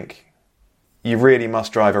think you really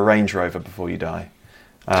must drive a Range Rover before you die.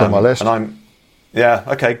 It's on my list. And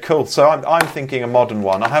okay, cool. So I'm thinking a modern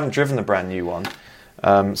one. I haven't driven the brand new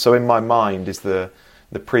one. So in my mind is the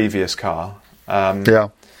previous car. Yeah.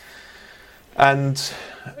 And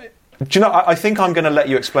do you know, I think I'm going to let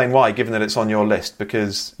you explain why, given that it's on your list,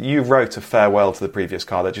 because you wrote a farewell to the previous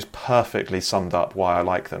car that just perfectly summed up why I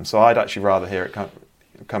like them. So I'd actually rather hear it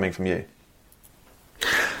coming from you.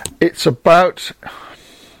 It's about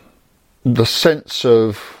the sense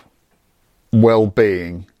of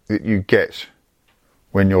well-being that you get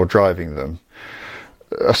when you're driving them.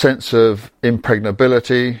 A sense of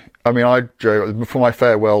impregnability. I mean, for my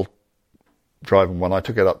farewell driving one, I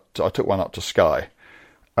took one up to Skye.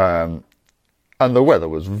 And the weather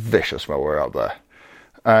was vicious while we were up there.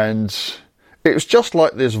 And it was just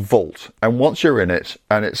like this vault. And once you're in it,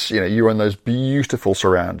 and it's, you're in those beautiful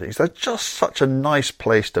surroundings, they're just such a nice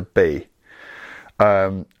place to be.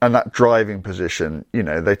 And that driving position,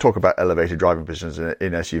 they talk about elevated driving positions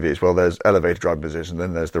in SUVs. Well, there's elevated driving position,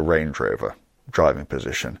 then there's the Range Rover driving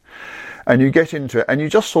position. And you get into it, and you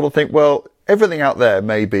just sort of think, well, everything out there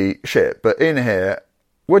may be shit, but in here,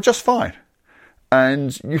 we're just fine.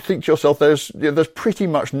 And you think to yourself, there's pretty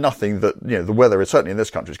much nothing that, the weather, certainly in this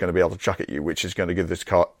country, is going to be able to chuck at you, which is going to give this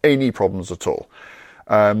car any problems at all.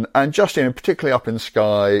 And just, particularly up in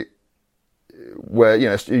Skye, where,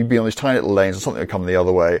 you'd be on these tiny little lanes and something would come the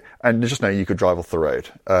other way, and just knowing you could drive off the road,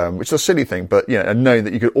 which is a silly thing, but, and knowing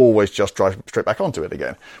that you could always just drive straight back onto it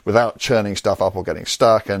again without churning stuff up or getting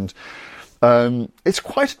stuck. And it's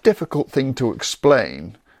quite a difficult thing to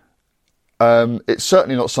explain. It's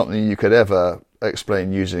certainly not something you could ever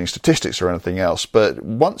explain using statistics or anything else, but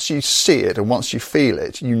once you see it and once you feel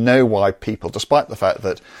it, you know why people, despite the fact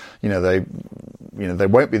that they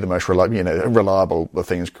won't be the most reliable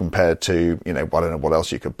things compared to I don't know what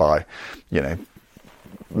else you could buy,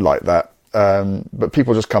 like that. But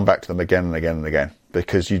people just come back to them again and again and again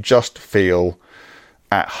because you just feel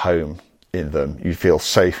at home in them, you feel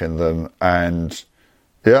safe in them, and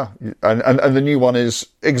yeah, and the new one is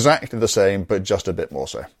exactly the same, but just a bit more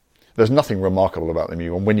so. There's nothing remarkable about the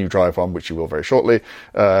new one. When you drive one, which you will very shortly,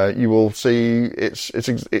 you will see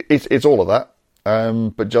it's all of that.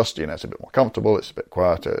 But just, it's a bit more comfortable, it's a bit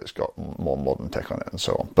quieter, it's got more modern tech on it and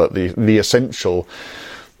so on. But the essential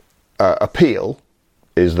appeal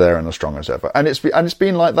is there and as strong as ever. And it's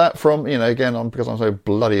been like that from, again, because I'm so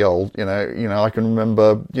bloody old, I can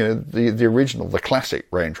remember, the original, the classic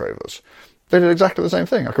Range Rovers. They did exactly the same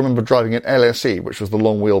thing. I can remember driving an LSE, which was the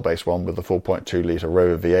long wheelbase one with the 4.2 litre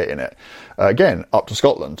Rover V8 in it. Again, up to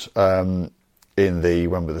Scotland, when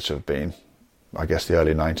would this have been? I guess the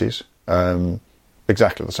early 90s.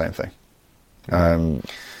 Exactly the same thing.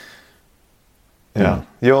 Yeah,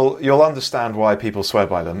 you'll understand why people swear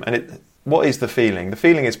by them. And what is the feeling? The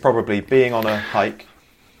feeling is probably being on a hike,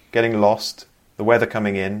 getting lost, the weather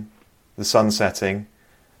coming in, the sun setting,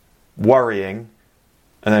 worrying,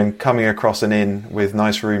 and then coming across an inn with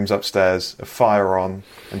nice rooms upstairs, a fire on,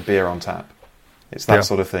 and beer on tap. It's that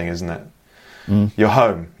sort of thing, isn't it? Mm. You're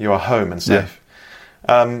home. You are home and safe.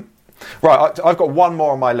 Yeah. Right, I've got one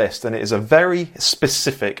more on my list, and it is a very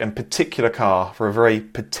specific and particular car for a very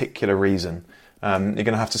particular reason. You're going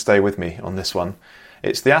to have to stay with me on this one.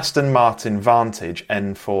 It's the Aston Martin Vantage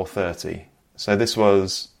N430. So this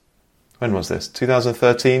was... When was this?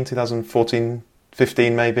 2013, 2014,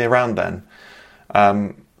 15 maybe, around then.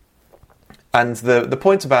 And the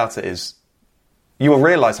point about it is, you will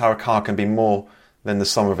realise how a car can be more than the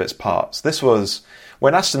sum of its parts. This was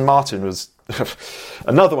when Aston Martin was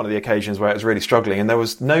another one of the occasions where it was really struggling, and there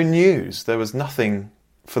was no news. There was nothing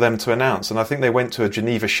for them to announce. And I think they went to a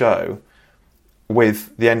Geneva show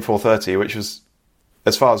with the N430, which was,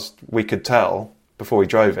 as far as we could tell before we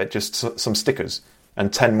drove it, just some stickers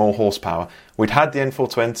and 10 more horsepower. We'd had the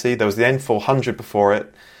N420, there was the N400 before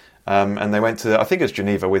it, and they went to, I think it was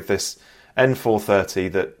Geneva, with this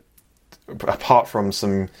N430 that, apart from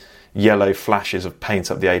some yellow flashes of paint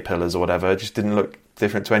up the A-pillars or whatever, it just didn't look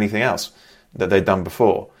different to anything else that they'd done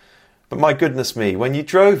before. But my goodness me, when you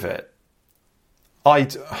drove it, I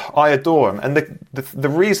adore them. And the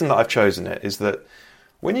reason that I've chosen it is that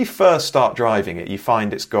when you first start driving it, you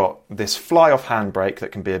find it's got this fly-off handbrake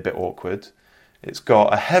that can be a bit awkward. It's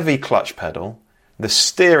got a heavy clutch pedal. The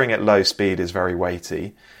steering at low speed is very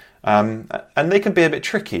weighty. And they can be a bit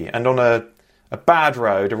tricky. And on a bad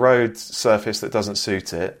road, a road surface that doesn't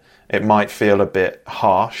suit it, it might feel a bit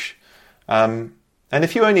harsh. And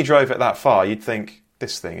if you only drove it that far, you'd think,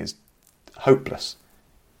 this thing is hopeless.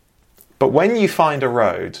 But when you find a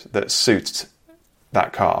road that suits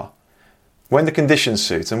that car, when the conditions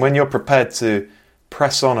suit, and when you're prepared to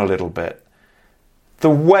press on a little bit,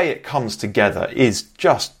 the way it comes together is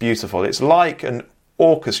just beautiful. It's like an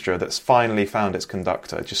orchestra that's finally found its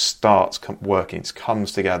conductor. It just starts working, it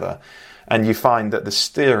comes together. And you find that the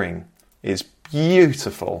steering is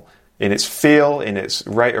beautiful in its feel, in its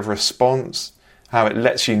rate of response, how it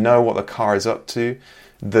lets you know what the car is up to,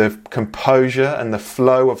 the composure and the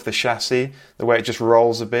flow of the chassis, the way it just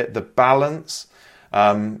rolls a bit, the balance.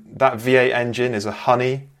 That V8 engine is a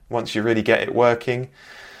honey once you really get it working.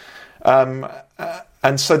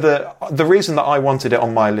 And so the reason that I wanted it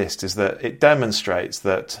on my list is that it demonstrates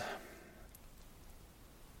that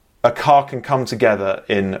a car can come together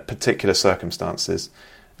in particular circumstances.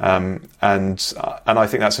 And I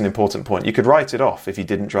think that's an important point. You could write it off if you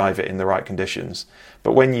didn't drive it in the right conditions.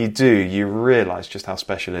 But when you do, you realise just how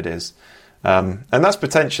special it is. And that's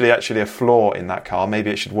potentially actually a flaw in that car. Maybe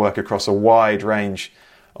it should work across a wide range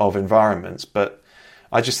of environments. But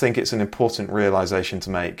I just think it's an important realisation to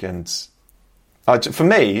make. And for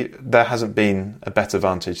me, there hasn't been a better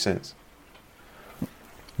Vantage since.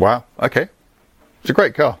 Wow. Okay. It's a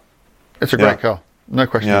great car. It's a great car. No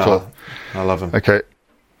question at all. I love them. Okay.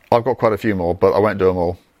 I've got quite a few more, but I won't do them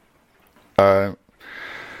all. I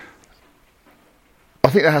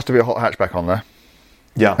think there has to be a hot hatchback on there.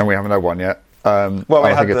 Yeah. And we haven't had one yet. Well, we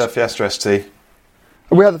had the Fiesta ST.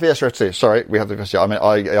 We had the Fiesta ST. Sorry, we had the Fiesta. I mean,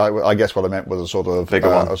 I guess what I meant was a sort of bigger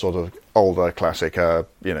one, a sort of older classic. So,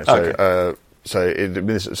 okay.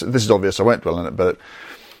 This is obvious. I won't dwell on it, but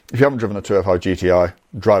if you haven't driven a 205 GTI,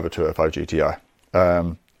 drive a 205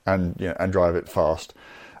 GTI, and drive it fast.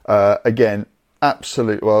 Again,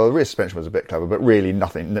 absolute. Well, the rear suspension was a bit clever, but really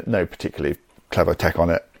nothing. No particularly clever tech on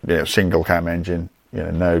it. Single cam engine.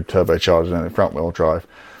 No turbochargers and front wheel drive,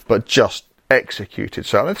 but just executed.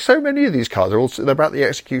 So there's so many of these cars. They're about the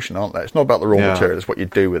execution, aren't they? It's not about the raw material. It's what you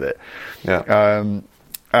do with it. Yeah.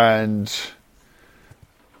 And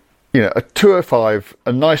a 205,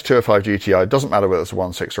 a nice 205 GTI, doesn't matter whether it's a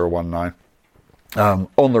 1.6 or a 1.9,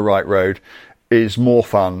 on the right road, is more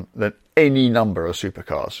fun than any number of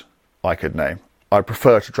supercars I could name. I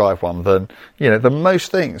prefer to drive one than, than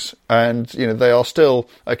most things. And, they are still,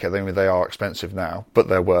 okay, they are expensive now, but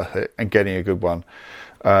they're worth it. And getting a good one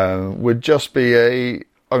would just be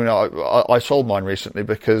I sold mine recently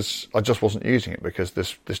because I just wasn't using it because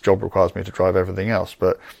this job requires me to drive everything else.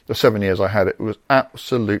 But the 7 years I had it was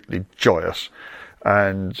absolutely joyous.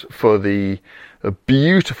 And for the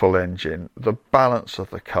beautiful engine, the balance of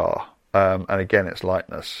the car, and again, its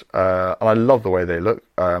lightness. And I love the way they look.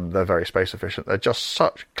 They're very space efficient. They're just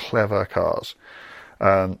such clever cars.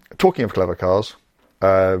 Talking of clever cars,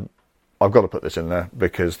 I've got to put this in there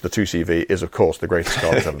because the 2CV is, of course, the greatest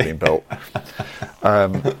car that's ever been built.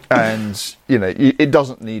 And, it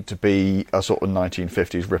doesn't need to be a sort of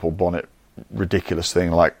 1950s ripple bonnet ridiculous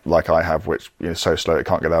thing like I have, which is so slow it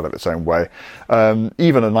can't get out of its own way.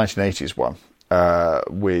 Even a 1980s one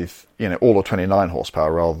with, all of 29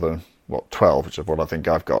 horsepower rather than 12, which is what I think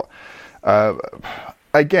I've got.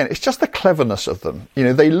 Again, it's just the cleverness of them.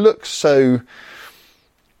 They look so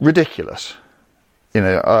ridiculous.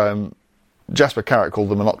 Jasper Carrott called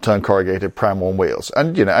them an upturned corrugated pram on wheels,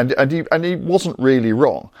 and he wasn't really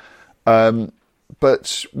wrong.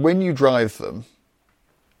 But when you drive them,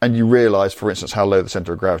 and you realise, for instance, how low the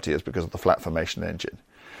centre of gravity is because of the flat formation engine,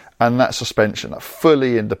 and that suspension, that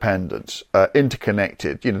fully independent,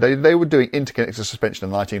 interconnected, they were doing interconnected suspension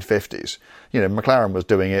in the 1950s. McLaren was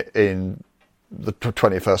doing it in the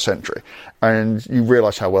 21st century. And you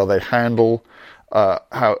realise how well they handle,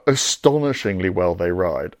 how astonishingly well they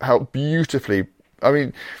ride, how beautifully. I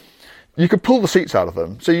mean, you could pull the seats out of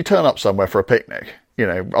them. So you turn up somewhere for a picnic. You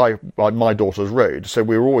know, my daughter's rode, so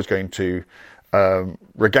we were always going to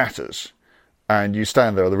regattas, and you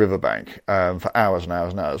stand there at the riverbank for hours and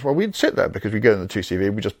hours and hours. Well, we'd sit there because we go in the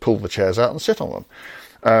 2CV, we just pull the chairs out and sit on them.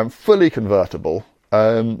 Fully convertible.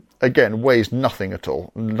 Again, weighs nothing at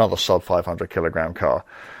all. Another sub 500 kilogram car.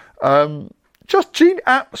 Just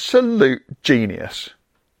absolute genius.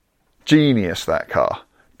 Genius, that car.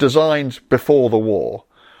 Designed before the war.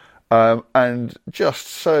 And just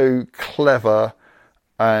so clever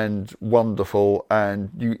and wonderful.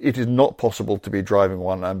 And it is not possible to be driving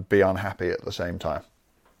one and be unhappy at the same time.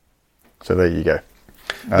 So there you go.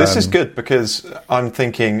 This is good because I'm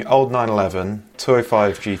thinking old 911,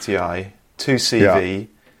 205 GTI, 2CV,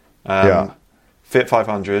 Fiat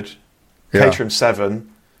 500, Caterham 7.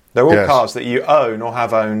 They're all cars that you own or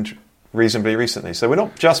have owned reasonably recently. So we're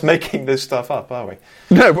not just making this stuff up, are we?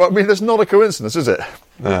 No, but I mean, that's not a coincidence, is it?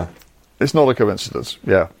 Yeah. It's not a coincidence,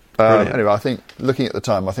 yeah. Anyway, I think, looking at the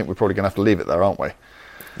time, I think we're probably going to have to leave it there, aren't we?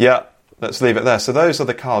 Yeah, let's leave it there. So those are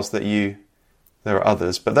the cars that there are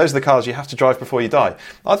others, but those are the cars you have to drive before you die.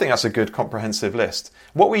 I think that's a good comprehensive list.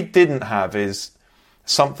 What we didn't have is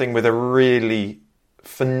something with a really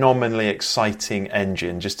phenomenally exciting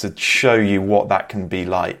engine, just to show you what that can be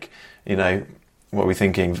like. You know, what are we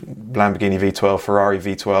thinking? Lamborghini V12, Ferrari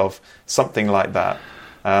V12, something like that.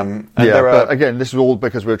 But again, this is all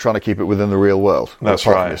because we're trying to keep it within the real world. That's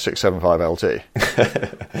right. The 675 LT.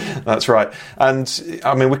 That's right. And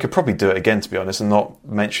I mean, we could probably do it again, to be honest, and not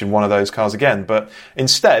mention one of those cars again. But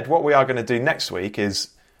instead, what we are going to do next week is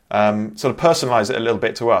sort of personalise it a little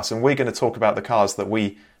bit to us, and we're going to talk about the cars that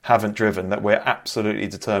we haven't driven that we're absolutely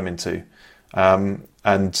determined to.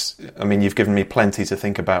 And I mean, you've given me plenty to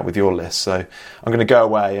think about with your list, so I'm going to go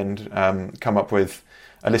away and come up with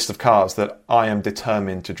a list of cars that I am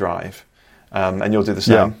determined to drive, and you'll do the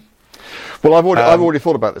same. Yeah. Well, I've already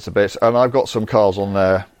thought about this a bit, and I've got some cars on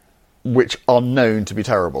there which are known to be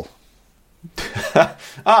terrible.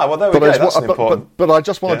 Well, there we go. That's important. But I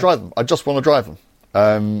just want to drive them. I just want to drive them.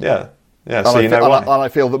 Yeah. So you know why. And I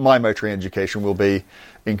feel that my motoring education will be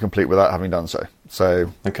incomplete without having done so.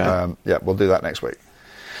 So, we'll do that next week.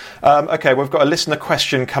 Okay, we've got a listener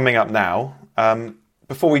question coming up now.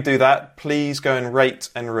 Before we do that, please go and rate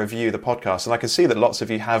and review the podcast. And I can see that lots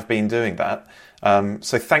of you have been doing that.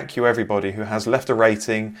 So thank you, everybody who has left a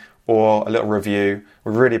rating or a little review.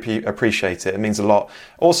 We really appreciate it. It means a lot.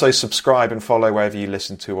 Also, subscribe and follow wherever you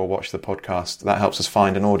listen to or watch the podcast. That helps us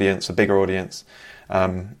find an audience, a bigger audience,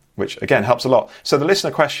 which, again, helps a lot. So the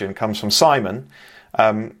listener question comes from Simon,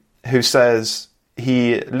 who says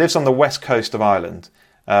he lives on the west coast of Ireland,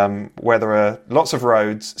 where there are lots of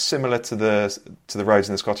roads similar to the roads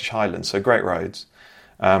in the Scottish Highlands, so great roads.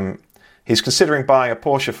 He's considering buying a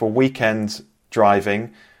Porsche for weekend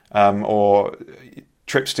driving or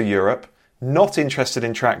trips to Europe. Not interested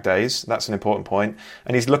in track days, that's an important point.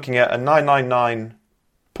 And he's looking at a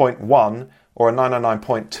 999.1 or a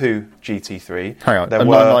 999.2 GT3. Hang on,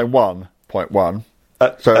 991.1.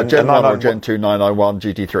 So a Gen 1 or Gen 2 991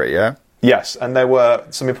 GT3, yeah? Yes, and there were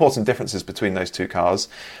some important differences between those two cars.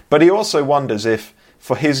 But he also wonders if,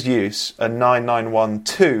 for his use, a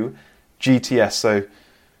 991.2 GTS, so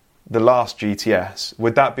the last GTS,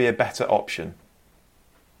 would that be a better option?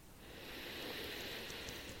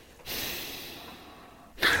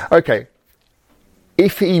 Okay.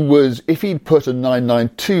 If he'd put a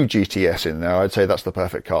 992 GTS in there, I'd say that's the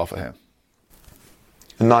perfect car for him.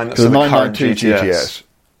 So the 992 GTS.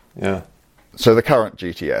 Yeah. So the current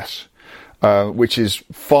GTS, which is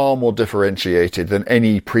far more differentiated than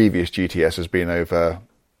any previous GTS has been over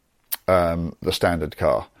the standard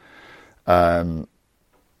car.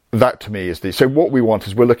 That to me is so what we want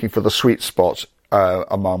is we're looking for the sweet spot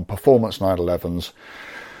among performance 911s.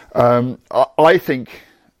 I think,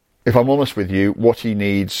 if I'm honest with you, what he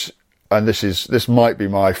needs, and this might be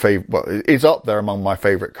my favourite, well, it's up there among my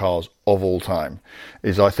favourite cars of all time,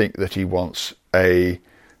 is I think that he wants a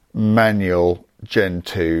manual Gen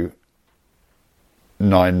 2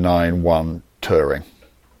 991 Touring.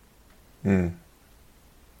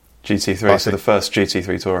 GT3, so the first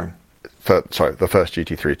GT3 Touring. The first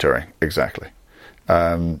GT3 Touring, exactly.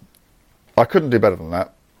 I couldn't do better than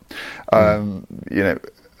that. You know,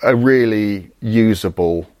 a really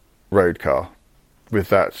usable road car with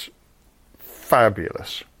that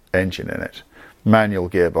fabulous engine in it, manual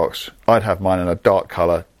gearbox. I'd have mine in a dark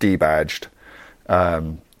colour, debadged,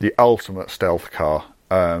 the ultimate stealth car.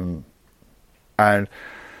 And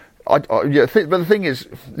but the thing is,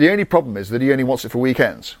 the only problem is that he only wants it for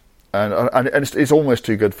weekends, and it's almost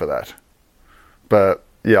too good for that. But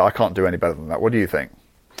yeah, I can't do any better than that. What do you think?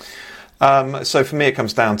 So for me, it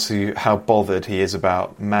comes down to how bothered he is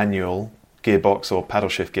about manual gearbox or paddle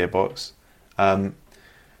shift gearbox. And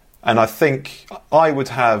I think I would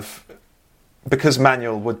have, because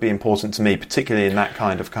manual would be important to me, particularly in that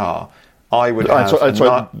kind of car, I would have...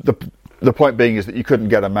 The point being is that you couldn't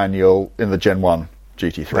get a manual in the Gen 1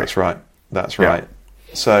 GT3. That's right.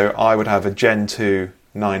 So I would have a Gen 2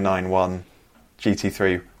 991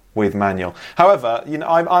 GT3 with manual. However,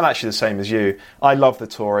 I'm actually the same as you. I love the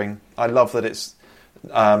touring. I love that it's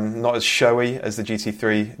not as showy as the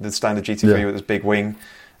GT3, the standard GT3 with its big wing.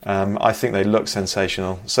 I think they look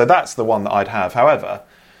sensational. So that's the one that I'd have. However,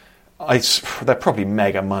 they're probably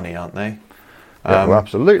mega money, aren't they? Well,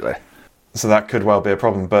 absolutely. So that could well be a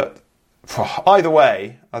problem. But either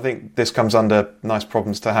way, I think this comes under nice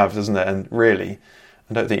problems to have, doesn't it? And really,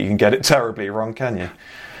 I don't think you can get it terribly wrong, can you?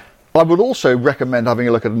 I would also recommend having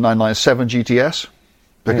a look at a 997 GTS,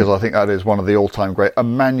 because I think that is one of the all-time great. A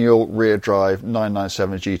manual rear drive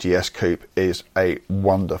 997 GTS coupe is a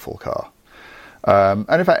wonderful car. And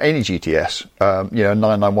in fact, any GTS,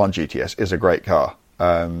 991 GTS is a great car.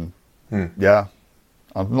 Yeah,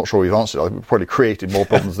 I'm not sure we've answered it. We've probably created more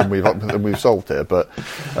problems than we've solved here. But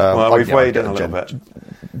we've weighed in a little bit.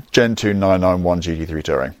 Gen 2 991 GT3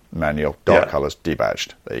 Touring manual, dark colours,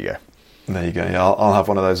 debadged. There you go. There you go. Yeah, I'll have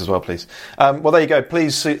one of those as well, please. Well, there you go.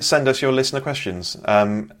 Please send us your listener questions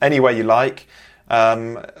any way you like.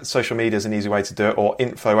 Social media is an easy way to do it, or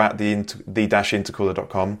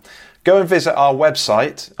info@the-intercooler.com. Go and visit our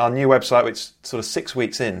website, our new website, which is sort of 6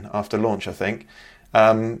 weeks in after launch, I think.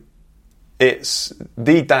 It's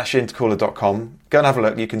the-intercooler.com. Go and have a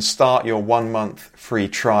look. You can start your 1 month free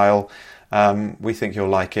trial. We think you'll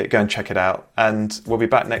like it. Go and check it out. And we'll be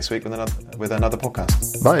back next week with another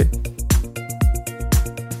podcast. Bye.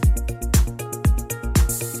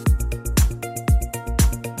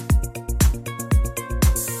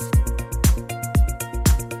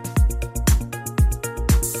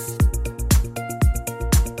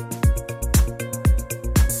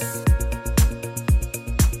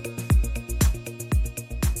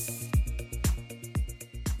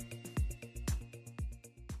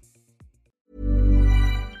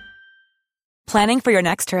 Planning for your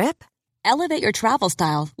next trip? Elevate your travel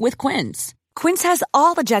style with Quince. Quince has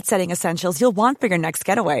all the jet-setting essentials you'll want for your next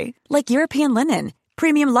getaway, like European linen,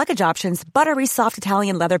 premium luggage options, buttery soft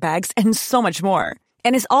Italian leather bags, and so much more.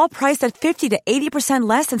 And is all priced at 50 to 80%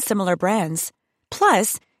 less than similar brands.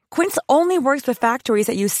 Plus, Quince only works with factories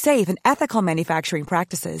that use safe and ethical manufacturing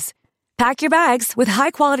practices. Pack your bags with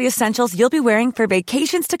high-quality essentials you'll be wearing for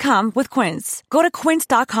vacations to come with Quince. Go to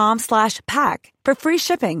quince.com/pack for free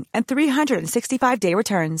shipping and 365-day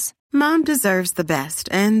returns. Mom deserves the best,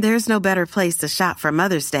 and there's no better place to shop for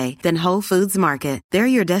Mother's Day than Whole Foods Market. They're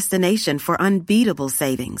your destination for unbeatable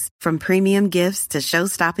savings, from premium gifts to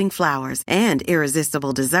show-stopping flowers and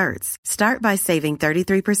irresistible desserts. Start by saving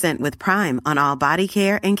 33% with Prime on all body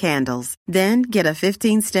care and candles. Then get a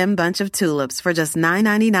 15-stem bunch of tulips for just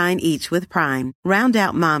 $9.99 each with Prime. Round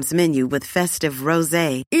out Mom's menu with festive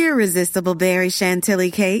rosé, irresistible berry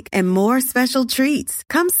chantilly cake, and more special treats.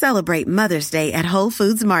 Come celebrate Mother's Day at Whole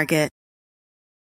Foods Market.